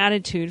different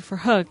attitude for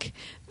Hook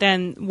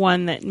than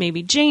one that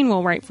maybe Jane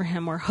will write for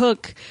him, where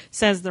Hook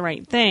says the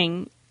right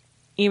thing.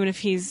 Even if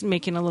he's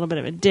making a little bit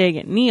of a dig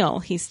at Neil,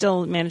 he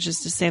still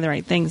manages to say the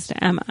right things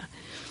to Emma.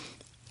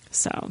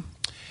 So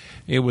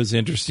it was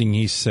interesting.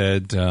 He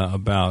said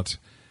about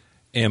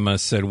Emma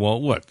said,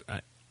 "Well, what?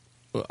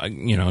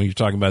 You're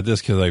talking about this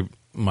because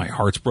my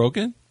heart's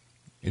broken."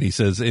 And he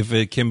says, "If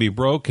it can be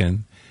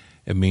broken,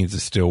 it means it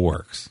still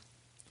works."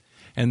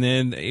 And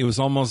then it was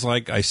almost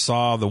like I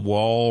saw the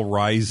wall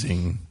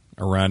rising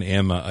around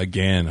Emma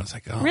again. I was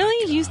like, "Oh,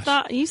 really? You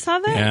saw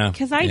that?" Yeah.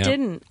 Because I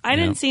didn't. I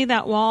didn't see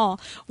that wall.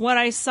 What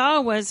I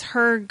saw was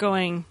her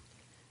going,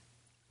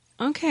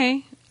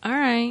 "Okay, all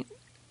right.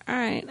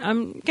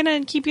 I'm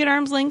gonna keep you at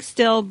arm's length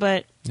still,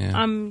 but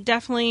I'm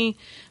definitely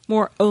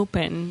more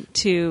open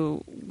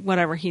to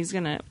whatever he's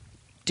gonna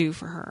do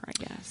for her, I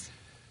guess."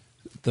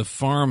 The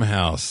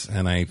farmhouse,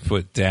 and I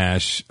put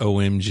dash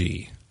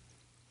OMG.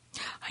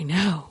 I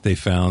know. They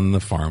found the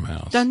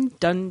farmhouse. Dun,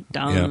 dun,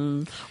 dun.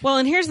 Yep. Well,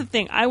 and here's the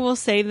thing. I will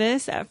say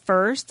this. At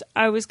first,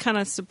 I was kind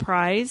of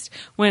surprised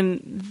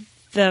when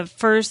the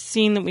first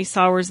scene that we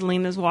saw where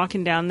Zelina's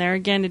walking down there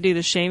again to do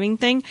the shaving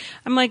thing.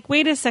 I'm like,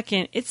 wait a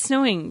second. It's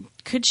snowing.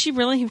 Could she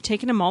really have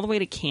taken him all the way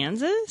to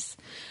Kansas?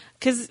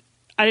 Because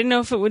I didn't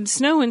know if it would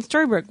snow in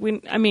Storybrooke.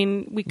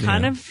 We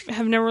kind of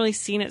have never really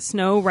seen it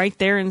snow right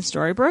there in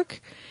Storybrooke.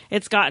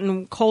 It's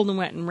gotten cold and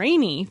wet and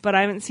rainy, but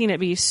I haven't seen it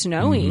be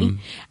snowy. Mm-hmm.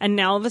 And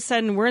now all of a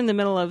sudden we're in the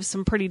middle of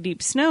some pretty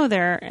deep snow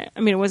there.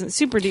 I mean, it wasn't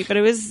super deep, but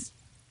it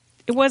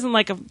wasn't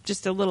like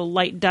just a little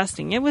light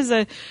dusting. It was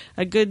a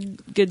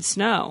good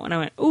snow. And I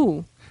went,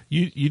 ooh.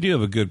 You do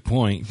have a good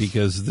point,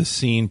 because the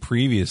scene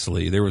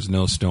previously, there was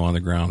no snow on the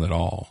ground at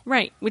all.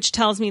 Right, which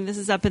tells me this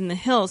is up in the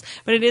hills,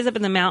 but it is up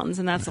in the mountains,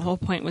 and that's the whole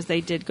point, was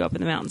they did go up in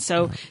the mountains.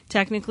 So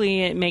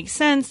technically it makes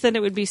sense that it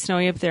would be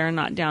snowy up there and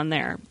not down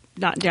there.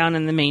 Not down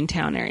in the main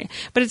town area.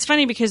 But it's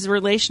funny because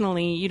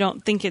relationally, you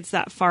don't think it's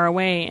that far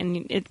away,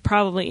 and it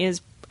probably is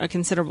a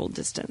considerable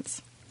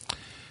distance.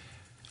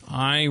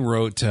 I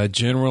wrote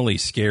generally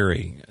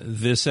scary.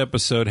 This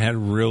episode had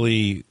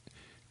really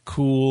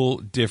cool,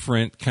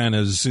 different kind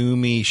of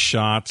zoomy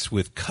shots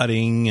with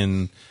cutting,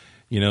 and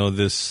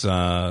this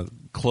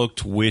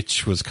cloaked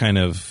witch was kind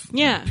of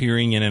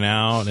peering in and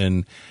out,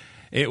 and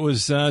it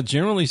was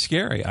generally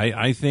scary.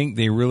 I think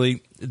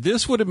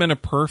this would have been a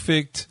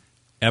perfect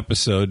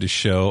episode to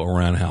show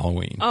around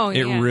Halloween. Oh,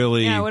 yeah. It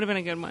really would have been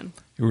a good one.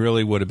 It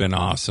really would have been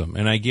awesome.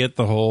 And I get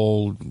the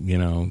whole,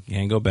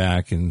 can't go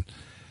back and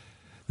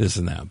this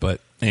and that. But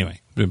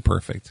anyway, been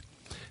perfect.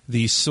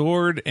 The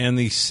sword and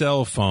the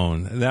cell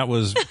phone, that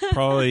was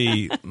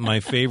probably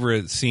my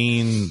favorite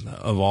scene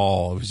of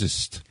all. It was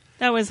just...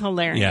 That was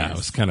hilarious. Yeah, it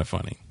was kind of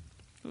funny.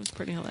 It was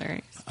pretty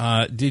hilarious.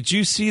 Did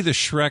you see the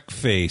Shrek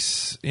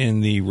face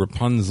in the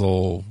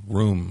Rapunzel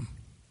room?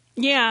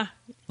 Yeah.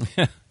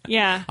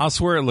 Yeah. I'll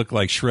swear it looked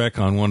like Shrek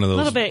on one of those a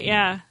little bit,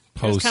 yeah.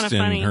 posts in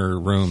funny. her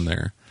room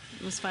there.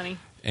 It was funny.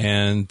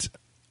 And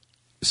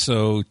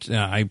so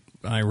I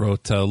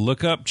wrote,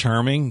 look up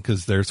Charming,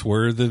 because there's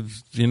where the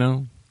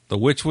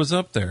witch was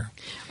up there.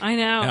 I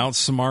know.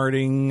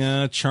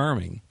 Outsmarting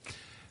Charming.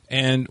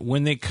 And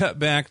when they cut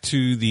back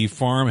to the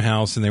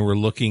farmhouse and they were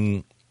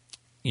looking,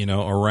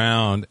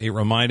 around, it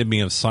reminded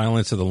me of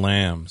Silence of the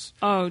Lambs.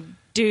 Oh,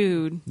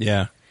 dude.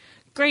 Yeah.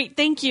 Great,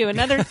 thank you.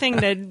 Another thing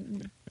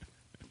to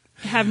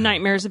have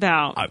nightmares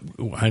about.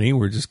 Honey,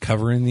 we're just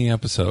covering the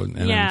episode,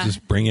 and I'm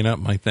just bringing up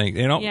my thing.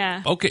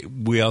 Yeah. Okay,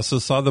 we also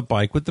saw the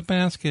bike with the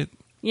basket.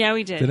 Yeah,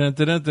 we did.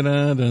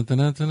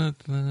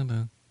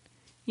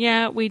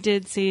 Yeah, we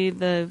did see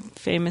the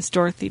famous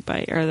Dorothy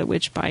bike, or the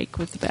witch bike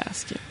with the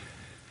basket.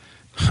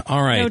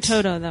 All right. No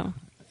Toto, though.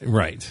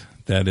 Right.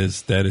 That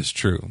is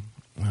true.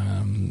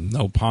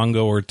 No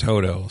Pongo or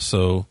Toto.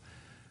 So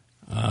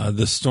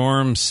the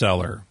storm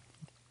cellar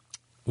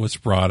was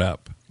brought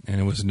up, and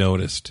it was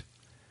noticed.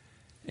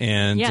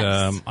 And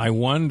yes. I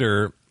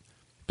wonder,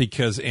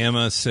 because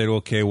Emma said,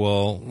 okay,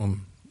 well,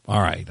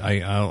 all right,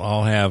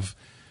 I'll have,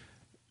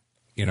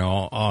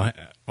 I'll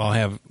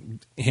have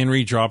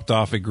Henry dropped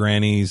off at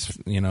Granny's,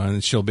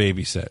 and she'll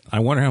babysit. I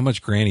wonder how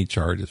much Granny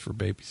charges for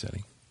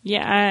babysitting.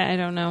 Yeah, I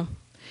don't know.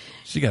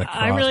 She got a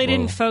crossbow. I really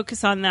didn't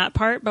focus on that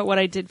part, but what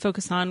I did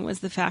focus on was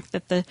the fact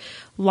that the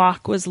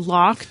lock was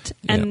locked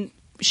and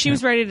she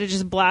was ready to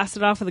just blast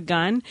it off with a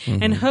gun.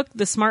 And Hook,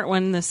 the smart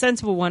one, the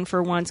sensible one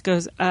for once,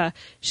 goes,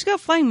 she's got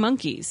flying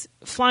monkeys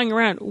flying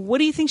around. What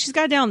do you think she's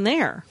got down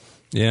there?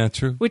 Yeah,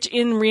 true. Which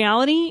in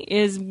reality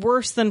is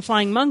worse than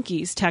flying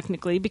monkeys,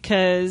 technically,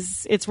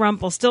 because it's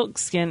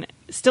Rumpelstiltskin,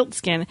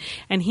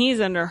 and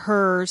he's under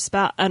her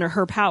under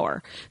her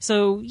power.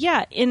 So,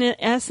 yeah, in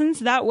essence,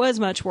 that was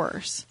much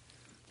worse.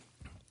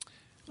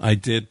 I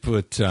did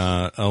put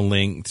a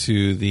link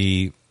to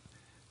the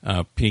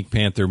Pink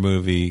Panther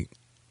movie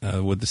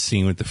with the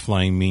scene with the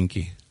flying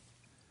minky.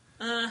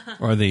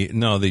 Or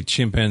the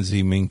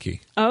chimpanzee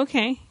minky.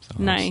 Okay, So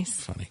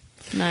nice. Funny.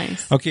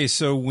 Nice. Okay,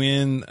 so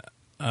when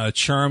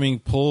Charming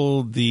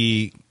pulled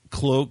the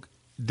cloak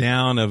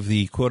down of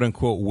the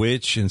quote-unquote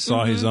witch and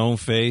saw his own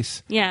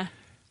face, Yeah.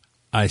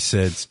 I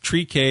said,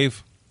 tree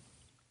cave.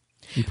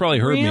 You probably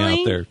heard me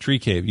Really? out there. Tree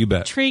cave, you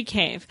bet. Tree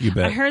cave. You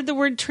bet. I heard the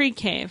word tree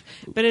cave,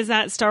 but is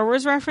that Star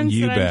Wars reference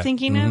You that I'm bet.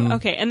 thinking of?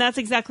 Okay, and that's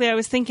exactly I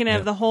was thinking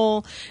of the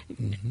whole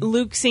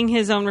Luke seeing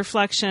his own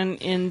reflection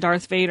in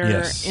Darth Vader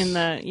Yes. in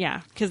the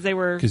because they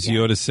were Because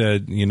Yoda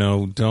said,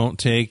 don't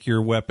take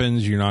your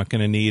weapons. You're not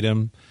going to need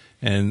them.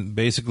 And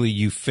basically,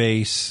 you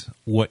face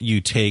what you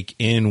take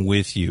in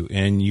with you,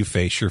 and you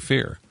face your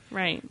fear.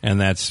 right.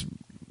 And that's,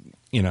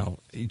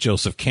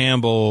 Joseph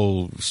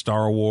Campbell,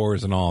 Star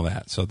Wars, and all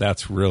that. So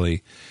that's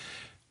really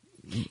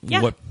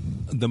Yeah. what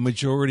the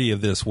majority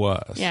of this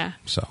was. Yeah.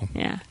 So,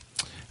 Yeah.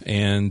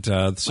 and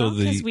so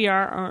because we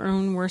are our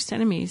own worst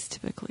enemies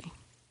typically.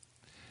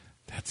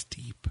 that's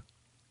deep.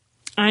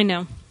 I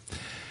know.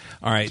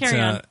 All right. Carry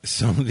on.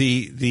 So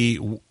the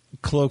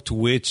cloaked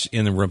witch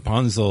in the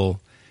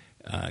Rapunzel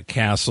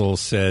castle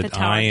said, The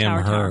tower, "I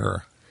am tower,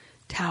 her."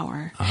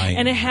 Tower. I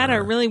And it am had her.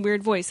 a really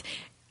weird voice.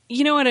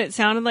 You know what it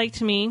sounded like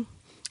to me?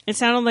 It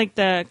sounded like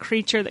the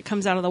creature that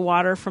comes out of the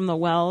water from the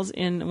wells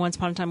in Once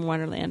Upon a Time in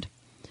Wonderland.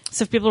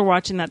 So if people are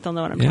watching that, they'll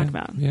know what I'm Yeah, talking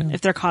about. yeah.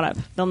 If they're caught up,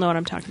 they'll know what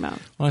I'm talking about.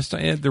 Last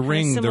time, the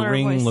ring similar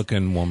voice.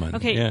 looking woman.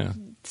 Okay. Yeah.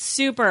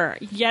 Super.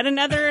 Yet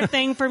another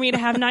thing for me to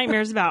have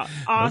nightmares about.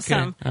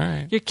 Awesome. Okay, all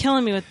right. You're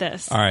killing me with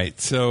this. All right.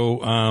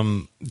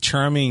 So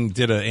Charming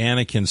did an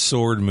Anakin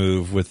sword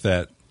move with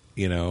that,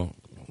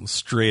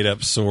 straight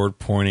up sword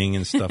pointing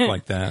and stuff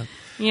like that.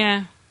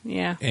 Yeah.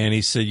 Yeah. And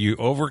he said, you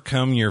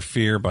overcome your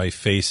fear by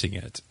facing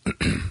it.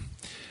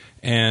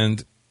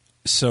 And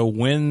so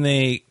when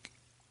the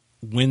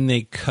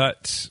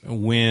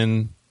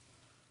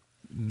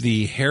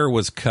hair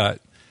was cut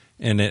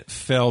and it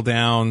fell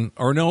down,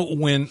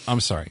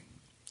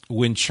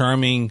 when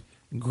Charming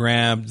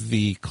grabbed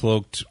the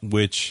cloaked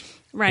witch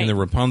Right. and the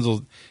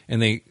Rapunzel and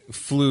they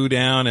flew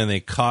down and they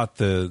caught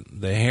the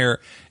hair,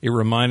 it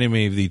reminded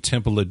me of the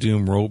Temple of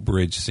Doom rope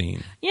bridge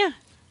scene. Yeah.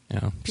 Yeah.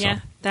 So. Yeah.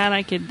 That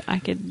I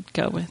could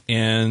go with.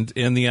 And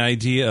the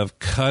idea of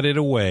cut it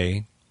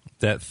away,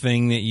 that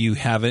thing that you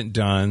haven't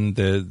done,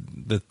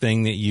 the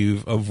thing that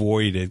you've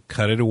avoided,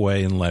 cut it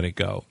away and let it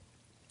go.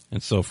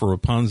 And so for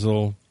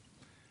Rapunzel,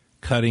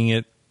 cutting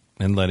it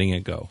and letting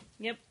it go.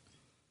 Yep.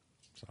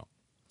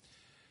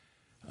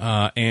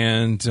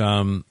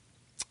 And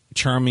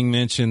Charming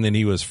mentioned that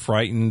he was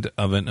frightened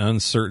of an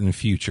uncertain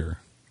future.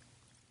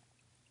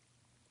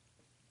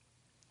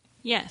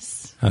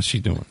 Yes. How's she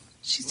doing?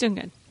 She's doing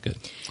good. Good.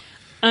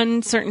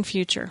 Uncertain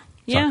future.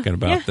 Yeah. Talking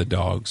about yeah. the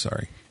dog,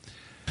 sorry.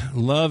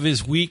 Love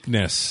is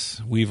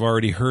weakness. We've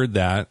already heard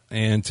that.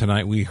 And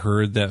tonight we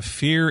heard that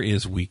fear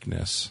is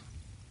weakness.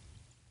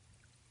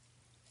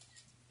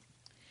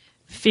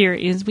 Fear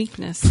is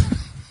weakness.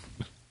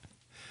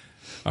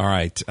 All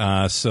right.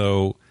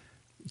 So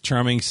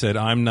Charming said,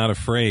 I'm not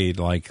afraid,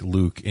 like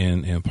Luke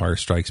in Empire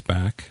Strikes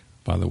Back,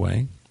 by the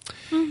way.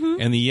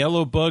 Mm-hmm. And the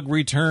yellow bug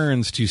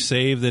returns to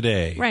save the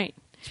day. Right.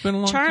 It's been a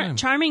long time.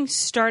 Charming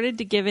started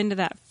to give into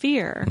that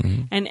fear,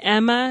 and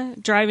Emma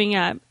driving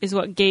up is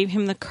what gave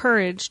him the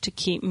courage to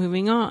keep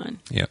moving on.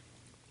 Yep.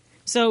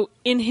 So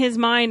in his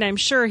mind, I'm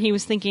sure he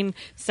was thinking,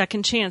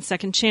 second chance,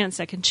 second chance,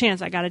 second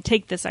chance. I got to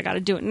take this. I got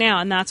to do it now.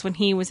 And that's when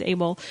he was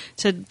able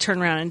to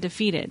turn around and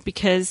defeat it.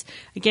 Because,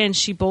 again,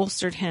 she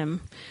bolstered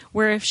him.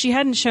 Where if she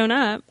hadn't shown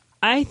up,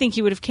 I think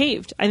he would have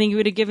caved. I think he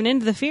would have given in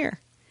to the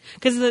fear.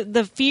 Because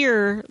the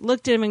fear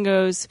looked at him and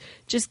goes,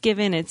 just give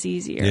in. It's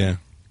easier. Yeah.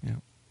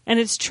 And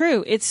it's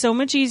true. It's so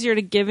much easier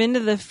to give into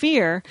the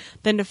fear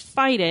than to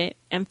fight it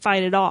and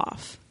fight it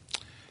off.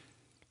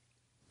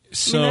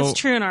 So I mean, that's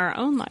true in our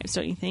own lives,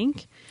 don't you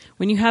think?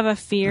 When you have a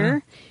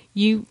fear,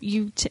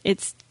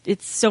 it's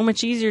so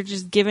much easier to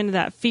just give into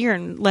that fear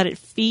and let it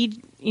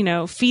feed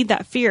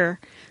that fear,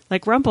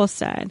 like Rumpel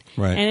said,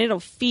 Right. and it'll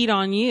feed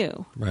on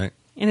you. Right.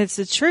 And it's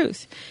the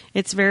truth.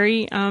 It's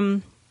very,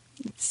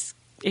 it's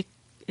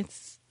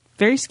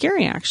very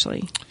scary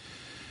actually,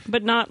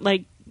 but not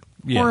like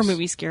horror Yes.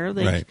 movie scary.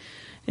 Like, Right.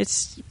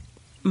 It's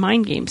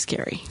mind game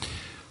scary.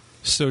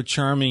 So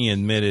Charming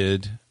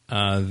admitted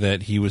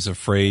that he was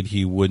afraid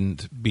he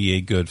wouldn't be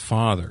a good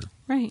father.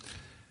 Right.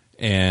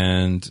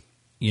 And,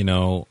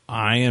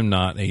 I am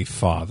not a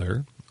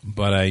father,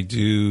 but I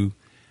do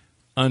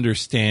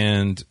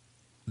understand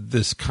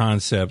this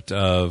concept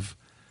of,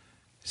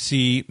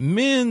 see,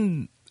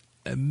 men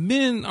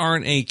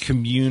aren't a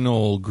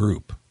communal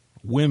group.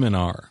 Women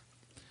are.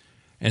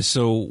 And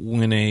so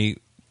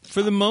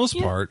for the most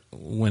part,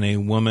 when a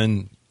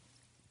woman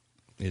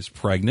is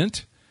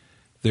pregnant,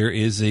 there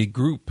is a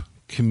group,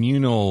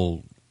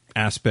 communal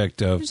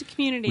aspect of, there's a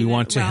community we that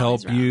want to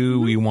help rallies you,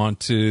 around. we want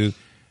to,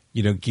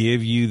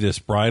 give you this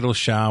bridal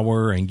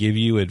shower and give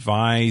you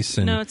advice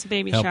and No, it's a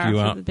baby help shower you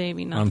for out. the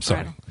baby, not I'm the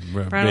sorry,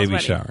 bridal. baby wedding.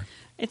 shower.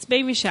 It's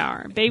baby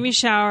shower. Baby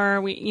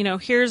shower,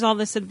 here's all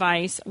this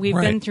advice. We've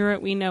Right. been through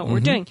it. We know what we're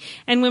doing.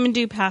 And women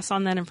do pass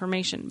on that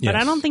information. But Yes.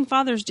 I don't think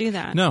fathers do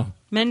that. No.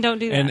 Men don't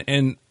do that.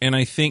 And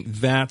I think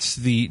that's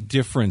the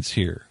difference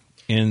here.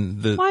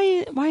 In the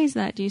Why is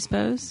that, do you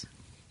suppose?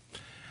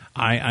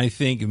 I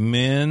think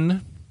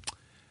men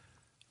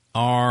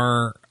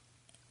are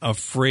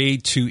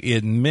afraid to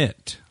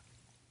admit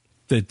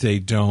that they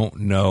don't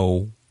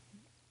know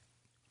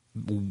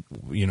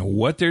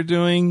what they're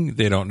doing.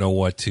 They don't know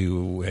what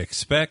to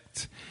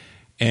expect,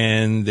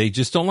 and they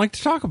just don't like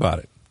to talk about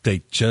it.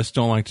 They just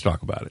don't like to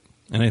talk about it.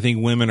 And I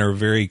think women are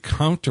very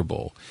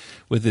comfortable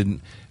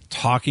with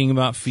talking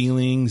about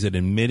feelings and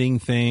admitting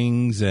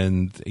things,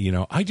 and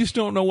I just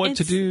don't know what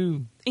to It's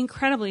do.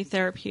 incredibly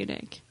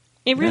therapeutic.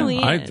 It really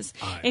is.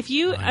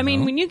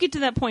 When you get to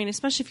that point,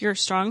 especially if you're a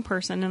strong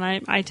person, and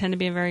I tend to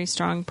be a very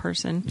strong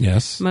person.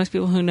 Yes. Most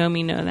people who know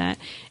me know that.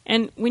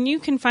 And when you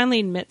can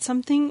finally admit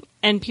something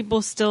and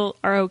people still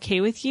are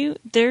okay with you,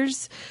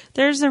 there's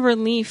a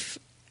relief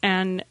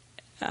and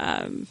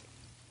a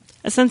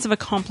sense of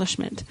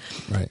accomplishment.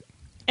 Right.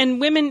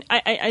 And women,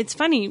 it's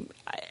funny,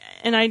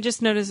 and I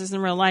just noticed this in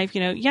real life,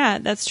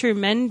 that's true.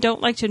 Men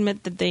don't like to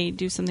admit that they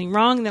do something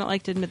wrong. They don't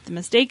like to admit the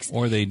mistakes.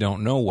 Or they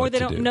don't know what to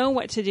do. Or they don't know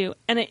what to do.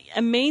 And it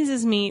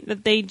amazes me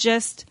that they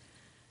just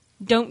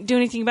don't do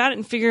anything about it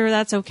and figure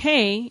that's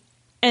okay.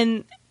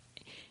 And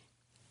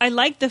I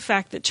like the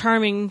fact that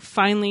Charming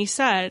finally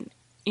said,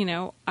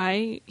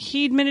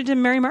 he admitted to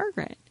Mary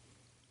Margaret,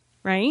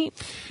 right?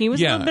 He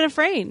was a little bit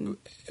afraid.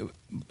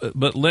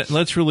 But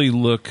let's really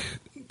look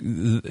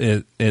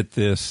at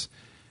this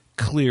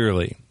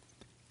clearly.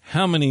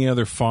 How many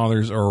other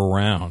fathers are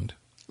around?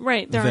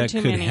 Right, there aren't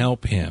too that could many.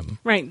 help him.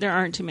 Right, there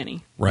aren't too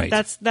many. Right.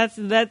 That's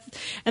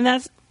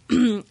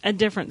a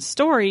different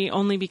story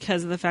only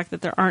because of the fact that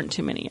there aren't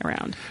too many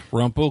around.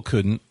 Rumpel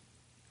couldn't,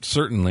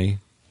 certainly.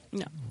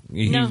 No.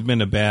 He's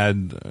been a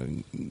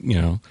bad,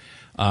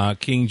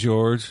 King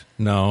George,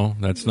 no,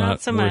 that's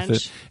not so worth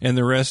much. it. And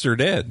the rest are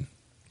dead,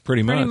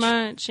 pretty much. Pretty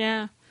much,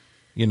 yeah.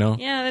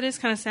 Yeah, that is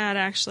kind of sad,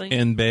 actually.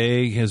 And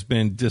Bay has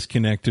been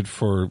disconnected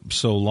for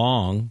so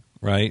long,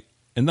 right?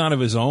 And not of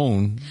his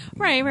own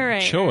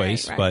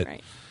choice, but,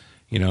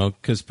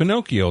 because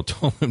Pinocchio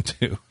told him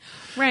to.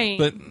 Right.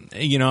 But,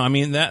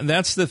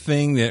 that's the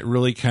thing that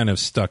really kind of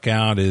stuck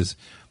out is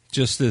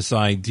just this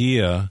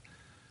idea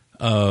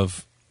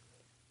of,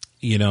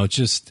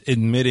 just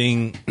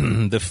admitting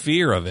the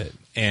fear of it.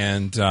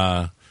 And,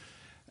 the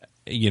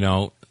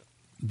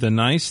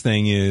nice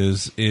thing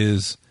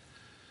is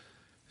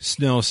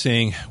Snow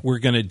saying, we're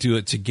going to do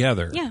it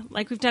together. Yeah,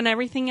 like we've done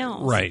everything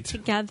else. Right.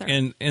 Together.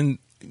 And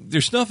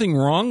there's nothing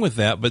wrong with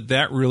that, but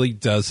that really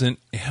doesn't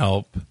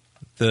help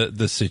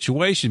the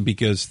situation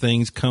because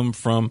things come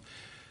from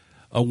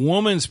a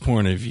woman's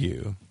point of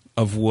view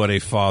of what a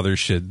father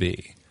should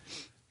be.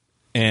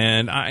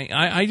 And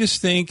I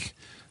just think,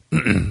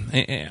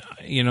 I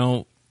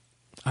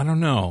don't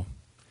know,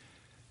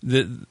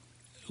 that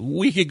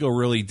we could go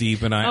really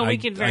deep, and we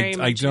could very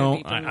much go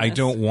deep into I this.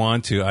 don't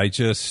want to. I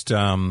just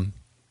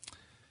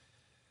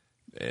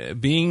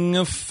being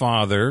a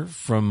father,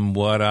 from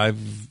what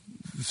I've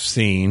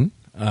seen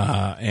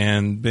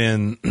and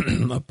been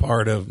a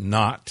part of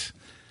not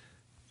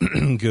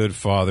good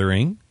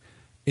fathering,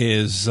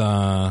 is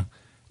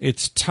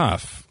it's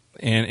tough.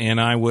 And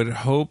I would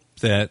hope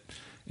that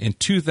in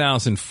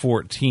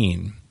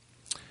 2014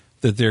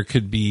 that there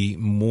could be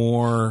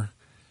more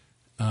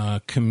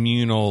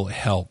communal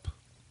help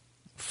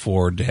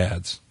for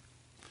dads.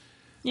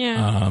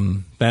 Yeah.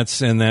 That's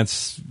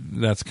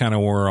kind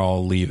of where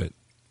I'll leave it.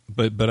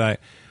 But I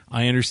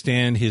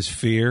understand his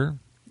fear.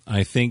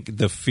 I think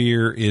the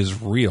fear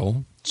is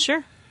real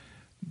Sure.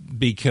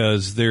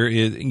 because there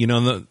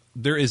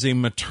is a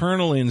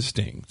maternal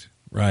instinct,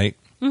 right?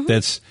 Mm-hmm.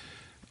 That's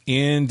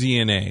in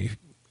DNA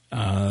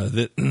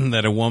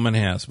that a woman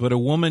has, but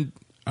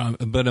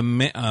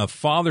a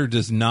father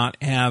does not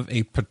have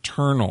a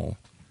paternal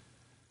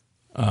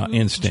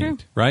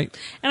instinct, True. right?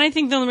 And I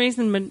think the only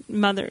reason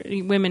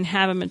women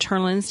have a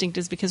maternal instinct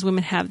is because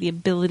women have the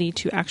ability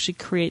to actually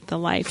create the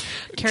life,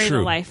 carry True.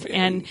 the life,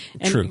 and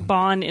True.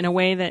 bond in a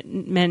way that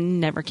men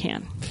never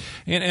can.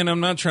 And I'm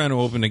not trying to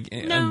open a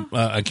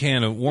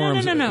can of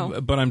worms,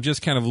 No. but I'm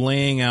just kind of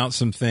laying out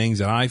some things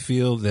that I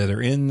feel that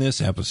are in this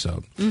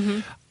episode. Mm-hmm.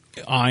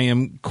 I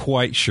am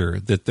quite sure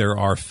that there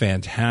are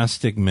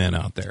fantastic men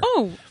out there.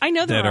 Oh, I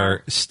know there that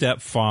are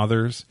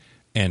stepfathers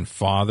and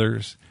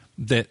fathers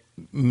that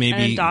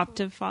maybe And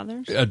adoptive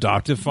fathers.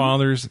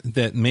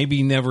 that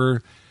maybe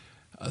never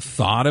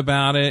thought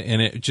about it,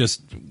 and it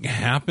just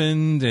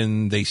happened,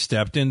 and they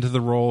stepped into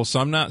the role. So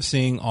I'm not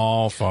saying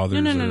all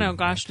fathers. No.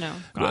 Gosh, no.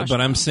 But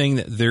I'm saying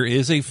that there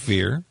is a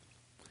fear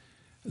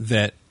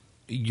that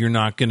you're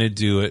not going to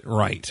do it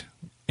right,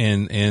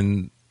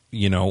 and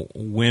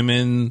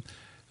women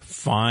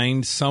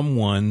find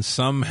someone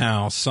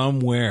somehow,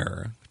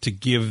 somewhere to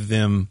give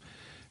them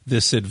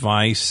this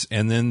advice,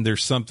 and then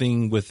there's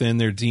something within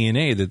their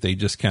DNA that they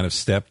just kind of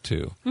step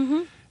to.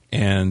 Mm-hmm.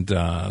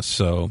 And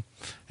so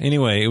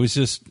anyway, it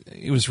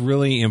was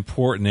really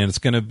important, and it's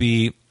going to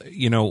be,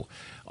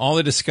 all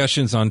the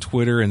discussions on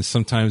Twitter, and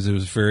sometimes it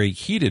was very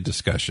heated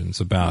discussions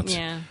about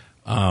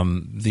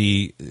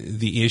the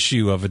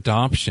issue of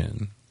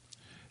adoption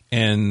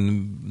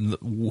and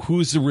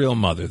who's the real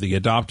mother, the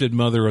adopted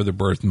mother or the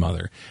birth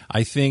mother.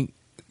 I think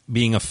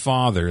being a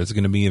father is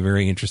going to be a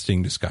very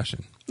interesting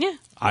discussion. Yeah.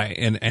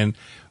 And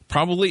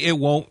probably it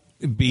won't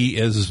be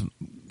as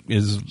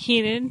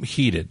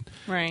heated,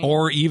 right,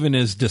 or even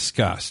as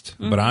discussed.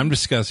 Mm-hmm. But I'm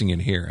discussing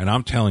it here, and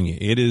I'm telling you,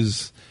 it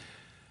is.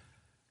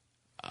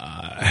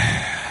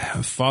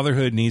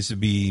 Fatherhood needs to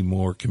be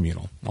more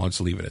communal. I'll just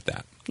leave it at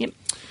that. Yep.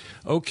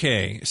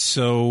 Okay,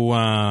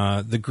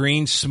 so the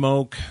green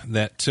smoke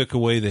that took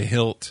away the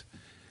hilt.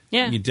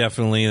 Yeah,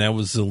 that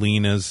was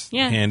Zelina's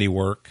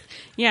handiwork.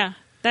 Yeah,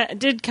 that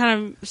did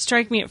kind of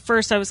strike me at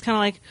first. I was kind of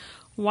like,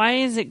 why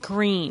is it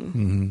green?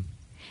 Mm-hmm.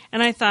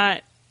 And I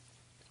thought,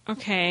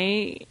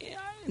 okay,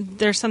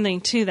 there's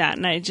something to that.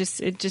 And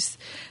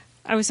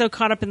I was so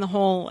caught up in the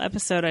whole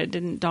episode, it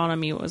didn't dawn on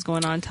me what was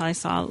going on until I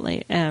saw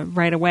it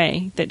right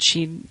away that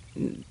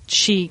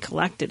she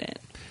collected it.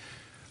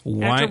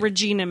 After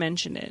Regina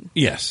mentioned it.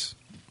 Yes.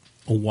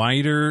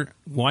 Whiter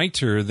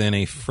than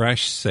a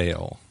fresh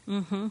sail.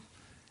 Mm-hmm.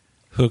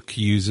 Hook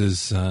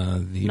uses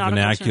the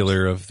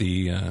vernacular of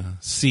the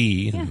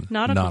sea. And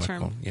nautical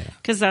term. Yeah.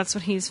 Because that's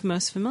what he's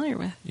most familiar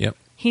with. Yep.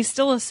 He's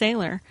still a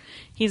sailor.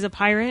 He's a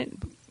pirate.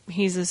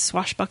 He's a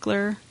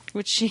swashbuckler,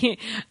 which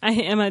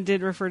Emma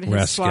did refer to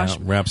his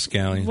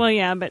rapscallion. Well,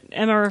 yeah, but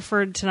Emma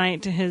referred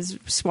tonight to his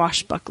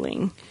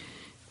swashbuckling,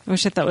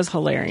 which I thought was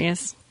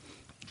hilarious.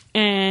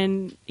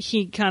 And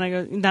he kind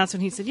of goes, that's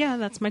when he said, yeah,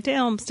 that's my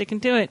tale. I'm sticking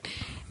to it.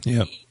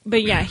 Yep.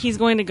 But yeah, he's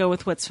going to go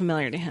with what's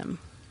familiar to him.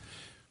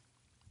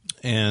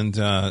 And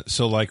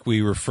so like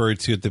we referred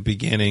to at the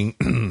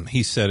beginning,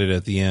 he said it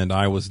at the end,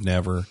 I was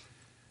never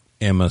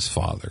Emma's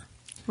father.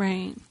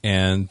 Right.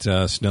 And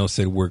Snow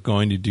said, we're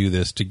going to do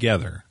this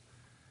together.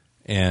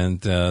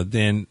 And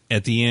then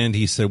at the end,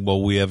 he said,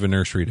 well, we have a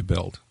nursery to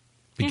build.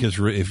 Because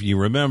if you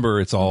remember,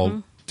 it's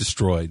all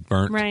destroyed,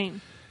 burnt. Right.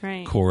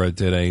 Cora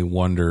did a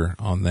wonder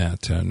on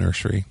that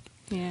nursery.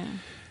 Yeah.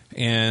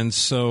 And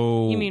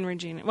so... You mean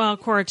Regina. Well,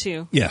 Cora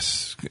too.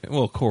 Yes.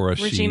 Well, Cora.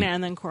 Regina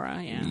and then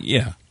Cora,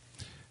 yeah.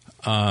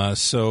 Yeah.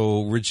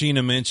 So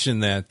Regina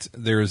mentioned that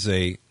there's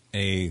a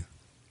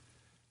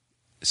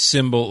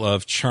symbol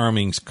of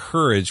Charming's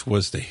courage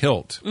was the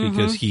hilt,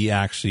 because he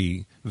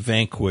actually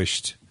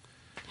vanquished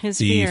his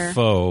the fear.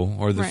 foe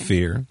or the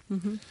fear.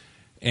 Mm-hmm.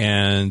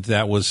 And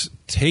that was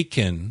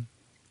taken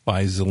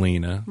by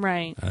Zelina.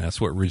 Right. That's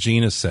what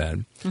Regina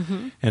said.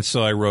 Mm-hmm. And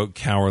so I wrote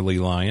Cowardly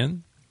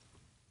Lion.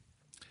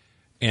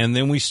 And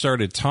then we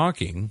started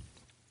talking,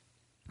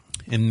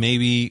 and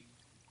maybe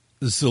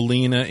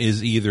Zelina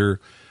is either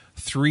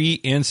 3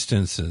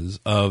 instances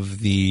of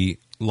the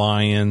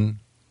lion,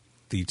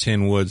 the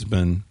Tin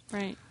Woodsman,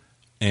 right,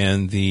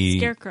 and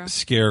the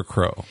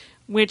Scarecrow.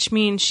 Which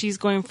means she's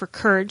going for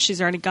courage.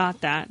 She's already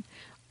got that.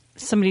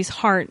 Somebody's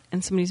heart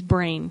and somebody's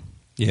brain.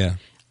 Yeah.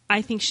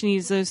 I think she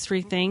needs those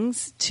 3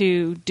 things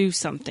to do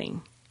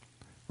something.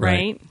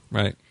 Right?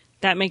 Right.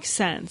 That makes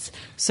sense.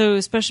 So,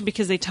 especially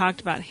because they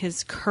talked about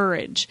his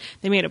courage.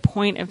 They made a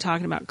point of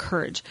talking about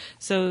courage.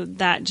 So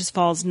that just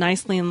falls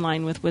nicely in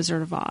line with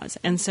Wizard of Oz.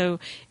 And so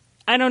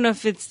I don't know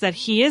if it's that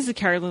he is the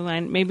Cowardly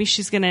Lion. Maybe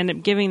she's going to end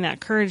up giving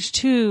that courage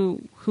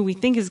to who we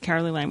think is the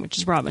Cowardly Lion, which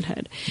is Robin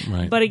Hood.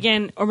 Right. But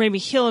again, or maybe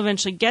he'll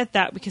eventually get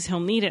that because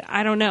he'll need it.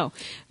 I don't know.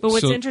 But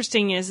what's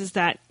interesting is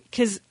that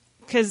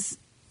because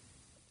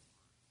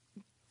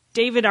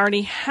David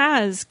already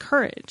has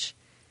courage.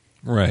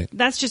 Right.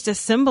 That's just a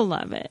symbol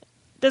of it.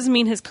 Doesn't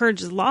mean his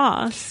courage is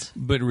lost.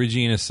 But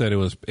Regina said it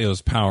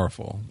was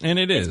powerful, and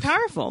it's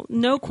powerful,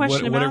 no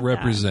question about what it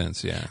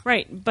represents. Yeah,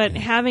 right. But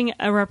having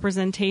a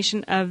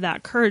representation of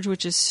that courage,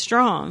 which is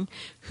strong,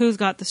 who's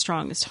got the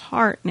strongest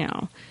heart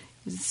now?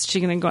 Is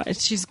she going to go?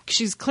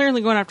 She's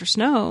clearly going after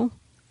Snow.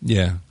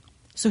 Yeah.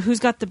 So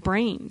who's got the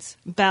brains?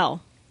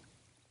 Belle.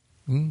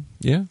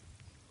 Yeah.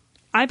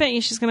 I bet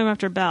you she's going to go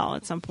after Belle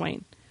at some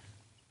point.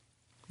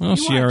 Well,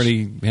 she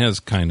already has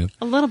kind of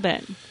a little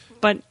bit.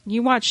 But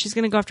you watch, she's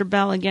going to go after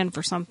Belle again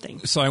for something.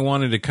 So I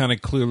wanted to kind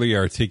of clearly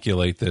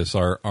articulate this,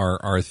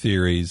 our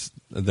theories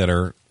that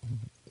are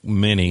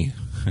many.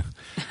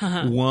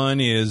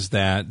 One is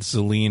that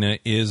Zelina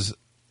is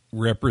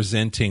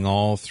representing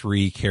all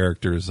 3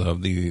 characters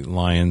of the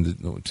Lion,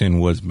 the Tin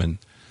Woodsman,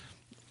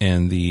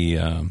 and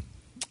the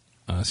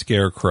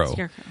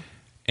Scarecrow.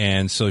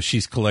 And so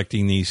she's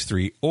collecting these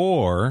 3,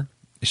 or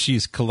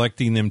she's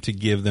collecting them to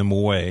give them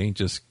away,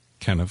 just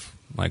kind of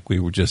like we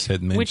were just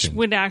had mentioned. Which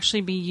would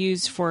actually be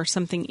used for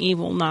something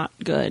evil, not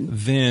good.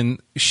 Then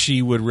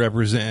she would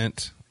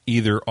represent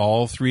either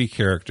all three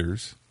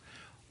characters,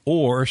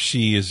 or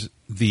she is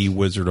the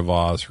Wizard of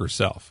Oz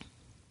herself,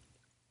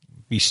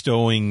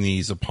 bestowing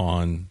these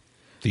upon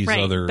these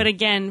other but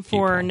again,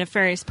 for people.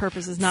 nefarious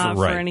purposes, not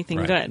for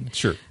anything good.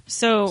 Sure.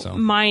 So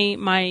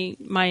my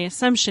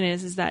assumption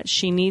is that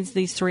she needs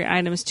these three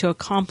items to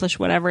accomplish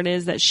whatever it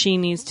is that she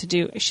needs to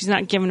do. She's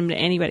not giving them to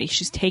anybody.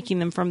 She's taking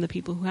them from the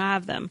people who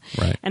have them.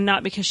 Right. And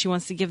not because she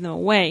wants to give them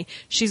away.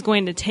 She's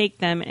going to take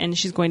them and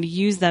she's going to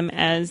use them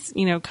as,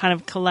 kind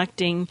of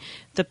collecting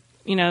the,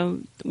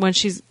 when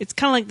it's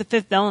kind of like the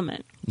fifth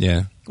element.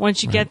 Yeah.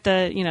 Once you get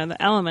the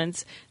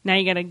elements, now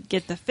you got to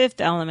get the fifth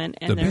element.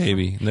 And the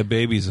baby. And the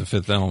baby's the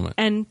fifth element.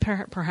 And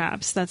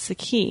perhaps that's the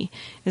key,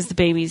 is the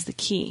baby's the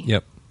key.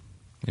 Yep.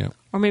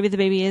 Or maybe the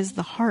baby is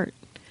the heart.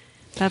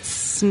 That's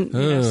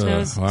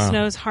Snow's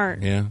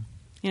heart. Yeah.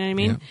 You know what I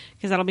mean?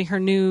 Because that'll be her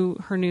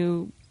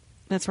new,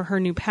 that's where her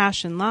new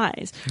passion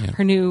lies. Yeah.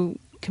 Her new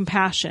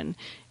compassion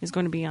is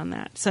going to be on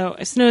that. So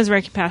Snow is a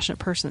very compassionate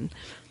person.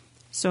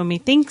 So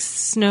methinks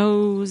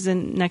Snow's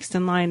next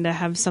in line to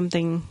have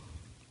something.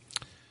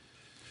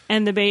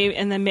 And the baby,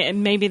 and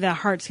then maybe the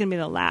heart's going to be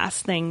the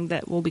last thing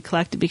that will be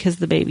collected because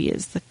the baby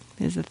is the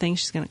thing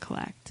she's going to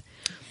collect.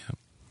 Yep.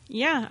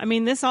 Yeah, I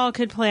mean, this all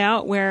could play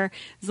out where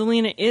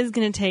Zelena is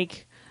going to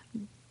take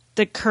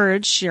the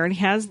courage. She already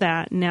has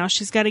that. Now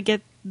she's got to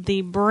get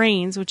the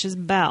brains, which is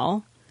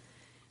Belle,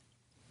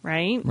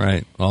 right?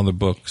 Right. All the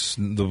books,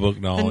 the book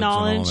knowledge, the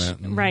knowledge, and all that.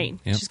 Mm-hmm. Right.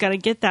 Yep. She's got to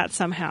get that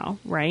somehow,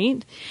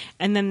 right?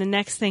 And then the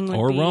next thing would be...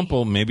 Or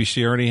Rumple. Maybe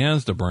she already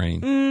has the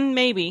brain.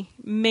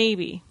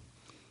 Maybe.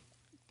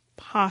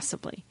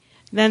 Possibly.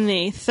 Then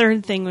the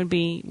third thing would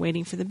be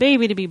waiting for the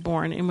baby to be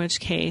born, in which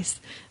case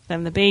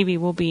then the baby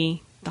will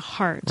be the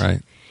heart.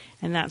 Right.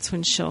 And that's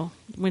when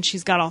when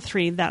she's got all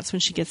three, that's when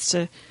she gets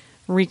to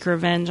wreak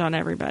revenge on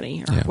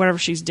everybody or whatever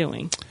she's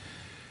doing.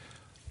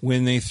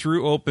 When they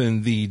threw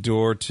open the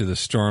door to the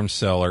storm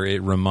cellar,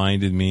 it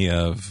reminded me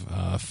of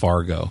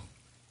Fargo.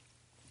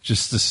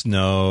 Just the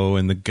snow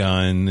and the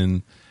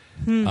gun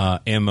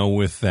and Emma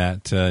with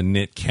that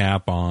knit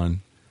cap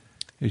on.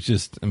 It's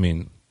just,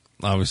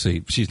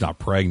 obviously, she's not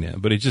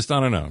pregnant, but it just, I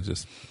don't know, it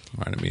just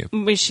reminded me of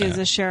Wish she was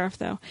a sheriff,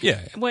 though. Yeah.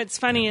 What's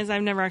funny is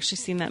I've never actually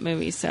seen that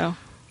movie, so...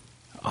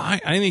 I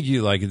think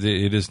you like it.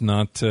 It is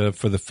not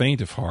for the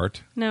faint of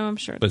heart. No, I'm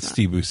sure it's but not.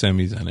 Steve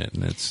Buscemi's in it,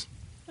 and it's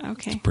a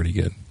pretty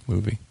good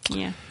movie.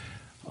 Yeah.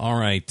 All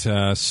right,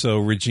 so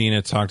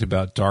Regina talked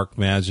about dark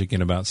magic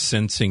and about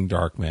sensing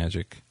dark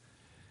magic.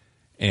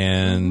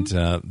 And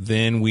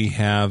then we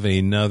have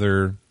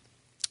another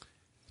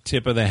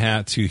tip of the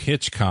hat to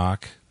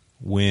Hitchcock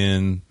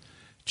when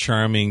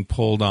Charming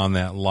pulled on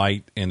that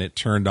light and it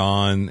turned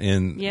on,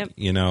 and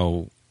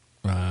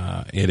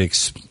it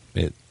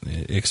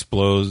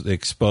exposed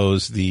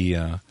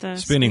the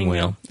spinning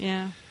wheel.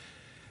 Yeah.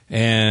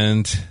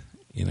 And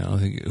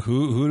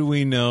who do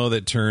we know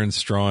that turns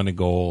straw into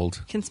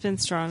gold? Can spin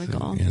straw into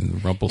gold. And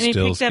And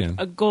Rumpelstiltskin. he picked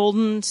up a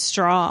golden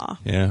straw.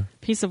 Yeah.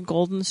 Piece of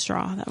golden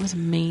straw. That was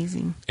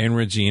amazing. And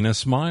Regina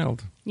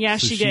smiled. Yeah,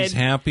 so she she's did.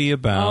 happy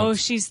about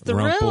she's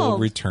Rumple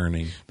thrilled.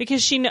 returning.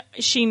 Because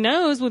she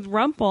knows with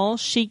Rumple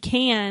she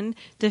can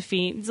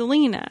defeat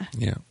Zelena.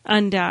 Yeah.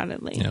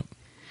 Undoubtedly. Yeah.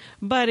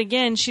 But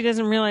again, she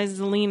doesn't realize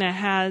Zelena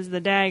has the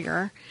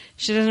dagger.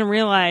 She doesn't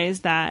realize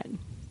that.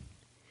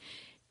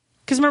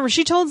 Because remember,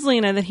 she told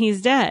Zelena that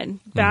he's dead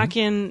back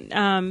in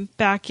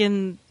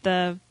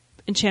the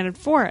Enchanted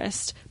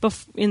Forest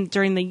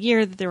during the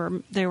year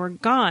that they were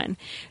gone.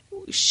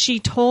 She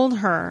told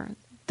her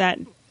that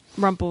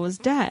Rumple was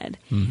dead,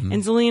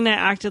 and Zelena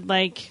acted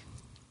like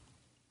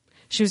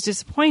she was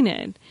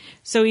disappointed.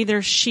 So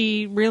either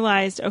she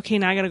realized, okay,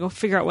 now I got to go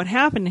figure out what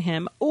happened to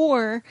him,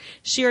 or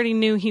she already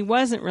knew he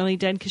wasn't really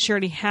dead because she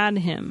already had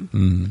him.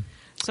 Mm-hmm.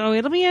 So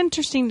it'll be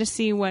interesting to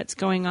see what's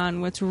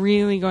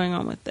really going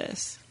on with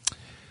this.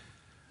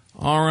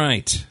 All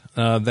right.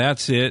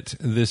 That's it.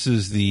 This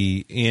is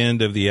the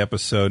end of the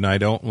episode, and I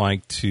don't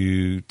like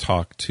to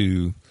talk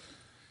too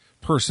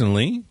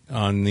personally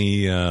on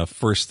the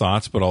first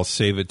thoughts, but I'll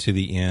save it to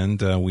the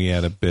end. We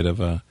had a bit of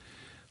a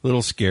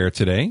little scare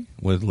today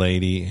with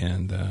Lady,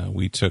 and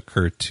we took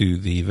her to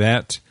the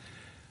vet.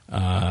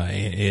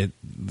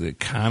 It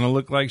kind of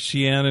looked like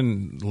she had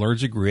an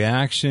allergic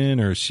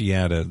reaction, or she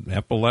had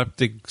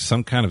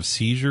some kind of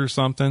seizure or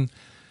something.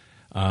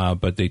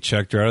 But they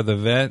checked her out of the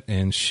vet,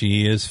 and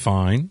she is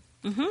fine,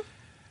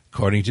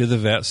 according to the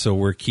vet. So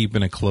we're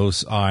keeping a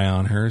close eye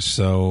on her.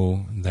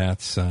 So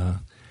that's,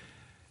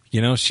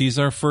 she's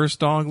our first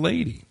dog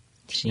lady.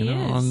 She is.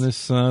 On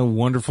this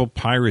wonderful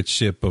pirate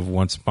ship of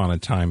Once Upon a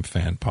Time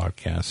fan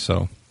podcast.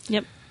 So,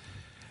 yep.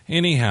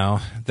 Anyhow,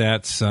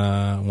 that's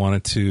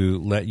wanted to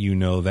let you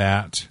know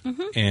that,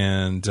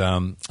 and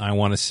I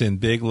want to send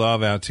big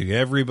love out to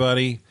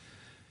everybody,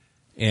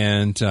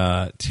 and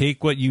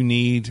take what you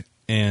need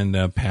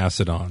and pass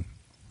it on.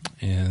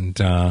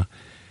 And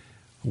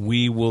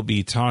we will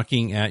be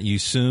talking at you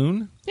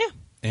soon. Yeah.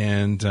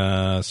 And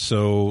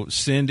so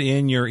send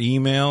in your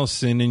emails,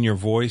 send in your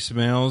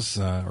voicemails,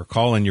 or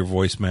call in your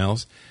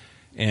voicemails,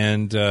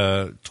 and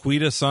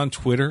tweet us on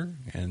Twitter,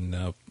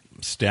 and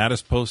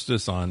status post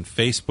us on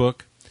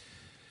Facebook.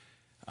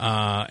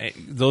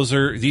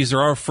 These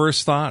are our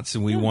first thoughts,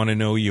 and we want to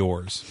know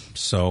yours.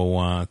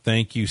 So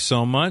thank you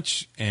so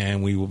much,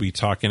 and we will be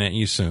talking at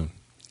you soon.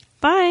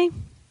 Bye.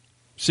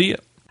 See ya.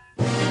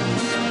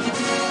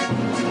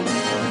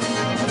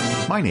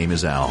 My name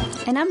is Al.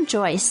 And I'm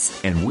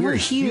Joyce. And we're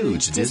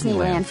huge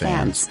Disneyland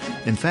fans.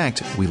 In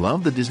fact, we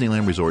love the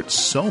Disneyland Resort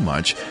so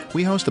much,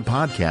 we host a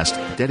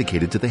podcast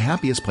dedicated to the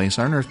happiest place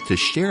on earth to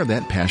share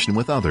that passion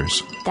with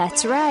others.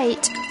 That's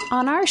right.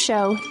 On our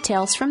show,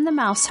 Tales from the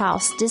Mouse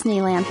House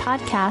Disneyland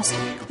podcast,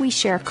 we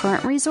share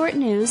current resort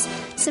news,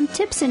 some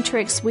tips and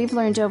tricks we've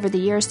learned over the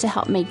years to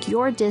help make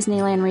your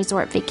Disneyland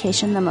resort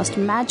vacation the most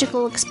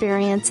magical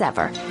experience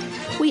ever.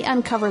 We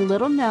uncover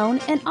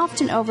little-known and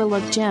often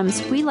overlooked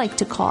gems we like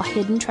to call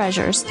hidden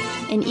treasures,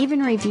 and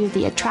even review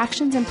the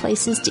attractions and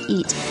places to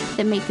eat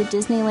that make the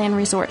Disneyland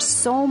Resort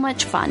so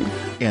much fun.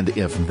 And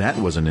if that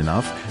wasn't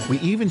enough, we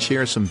even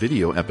share some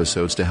video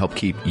episodes to help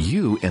keep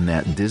you in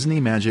that Disney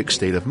magic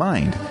state of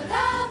mind.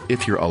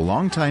 If you're a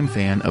longtime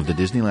fan of the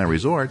Disneyland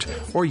Resort,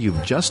 or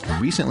you've just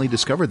recently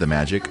discovered the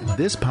magic,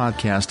 this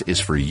podcast is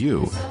for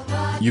you.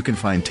 You can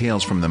find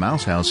Tales from the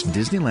Mouse House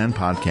Disneyland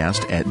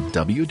podcast at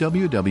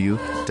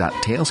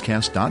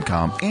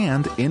www.talescast.com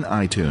and in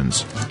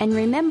iTunes. And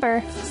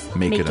remember,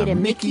 make it a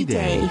Mickey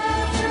day.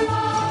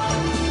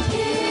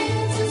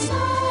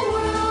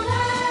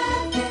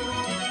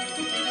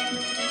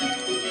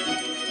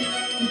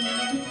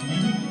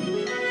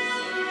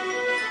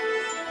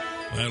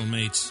 Well,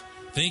 mates,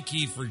 thank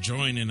ye for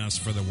joining us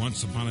for the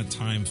Once Upon a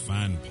Time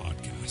Fan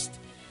Podcast.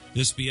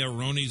 This be a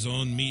Roni's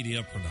Own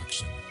media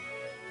production.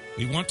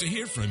 We want to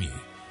hear from you.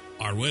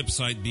 Our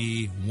website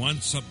be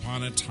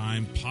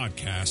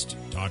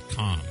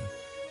onceuponatimepodcast.com.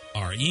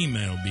 Our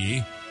email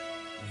be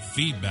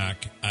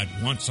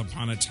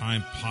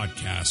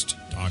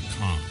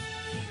feedback@onceuponatimepodcast.com.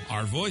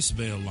 Our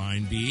voicemail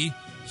line be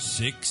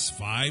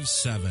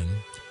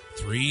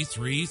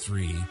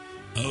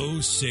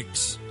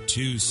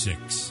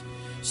 657-333-0626.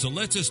 So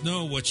let us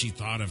know what you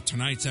thought of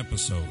tonight's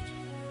episode.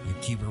 And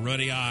keep a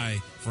ruddy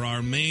eye for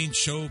our main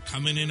show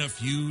coming in a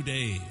few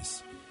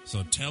days.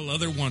 So tell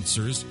other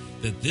oncers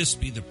that this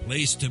be the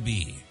place to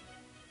be.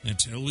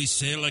 Until we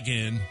sail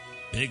again,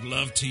 big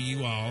love to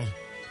you all,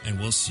 and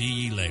we'll see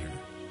ye later.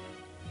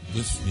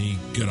 With me,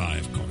 Good Eye,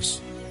 of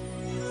course.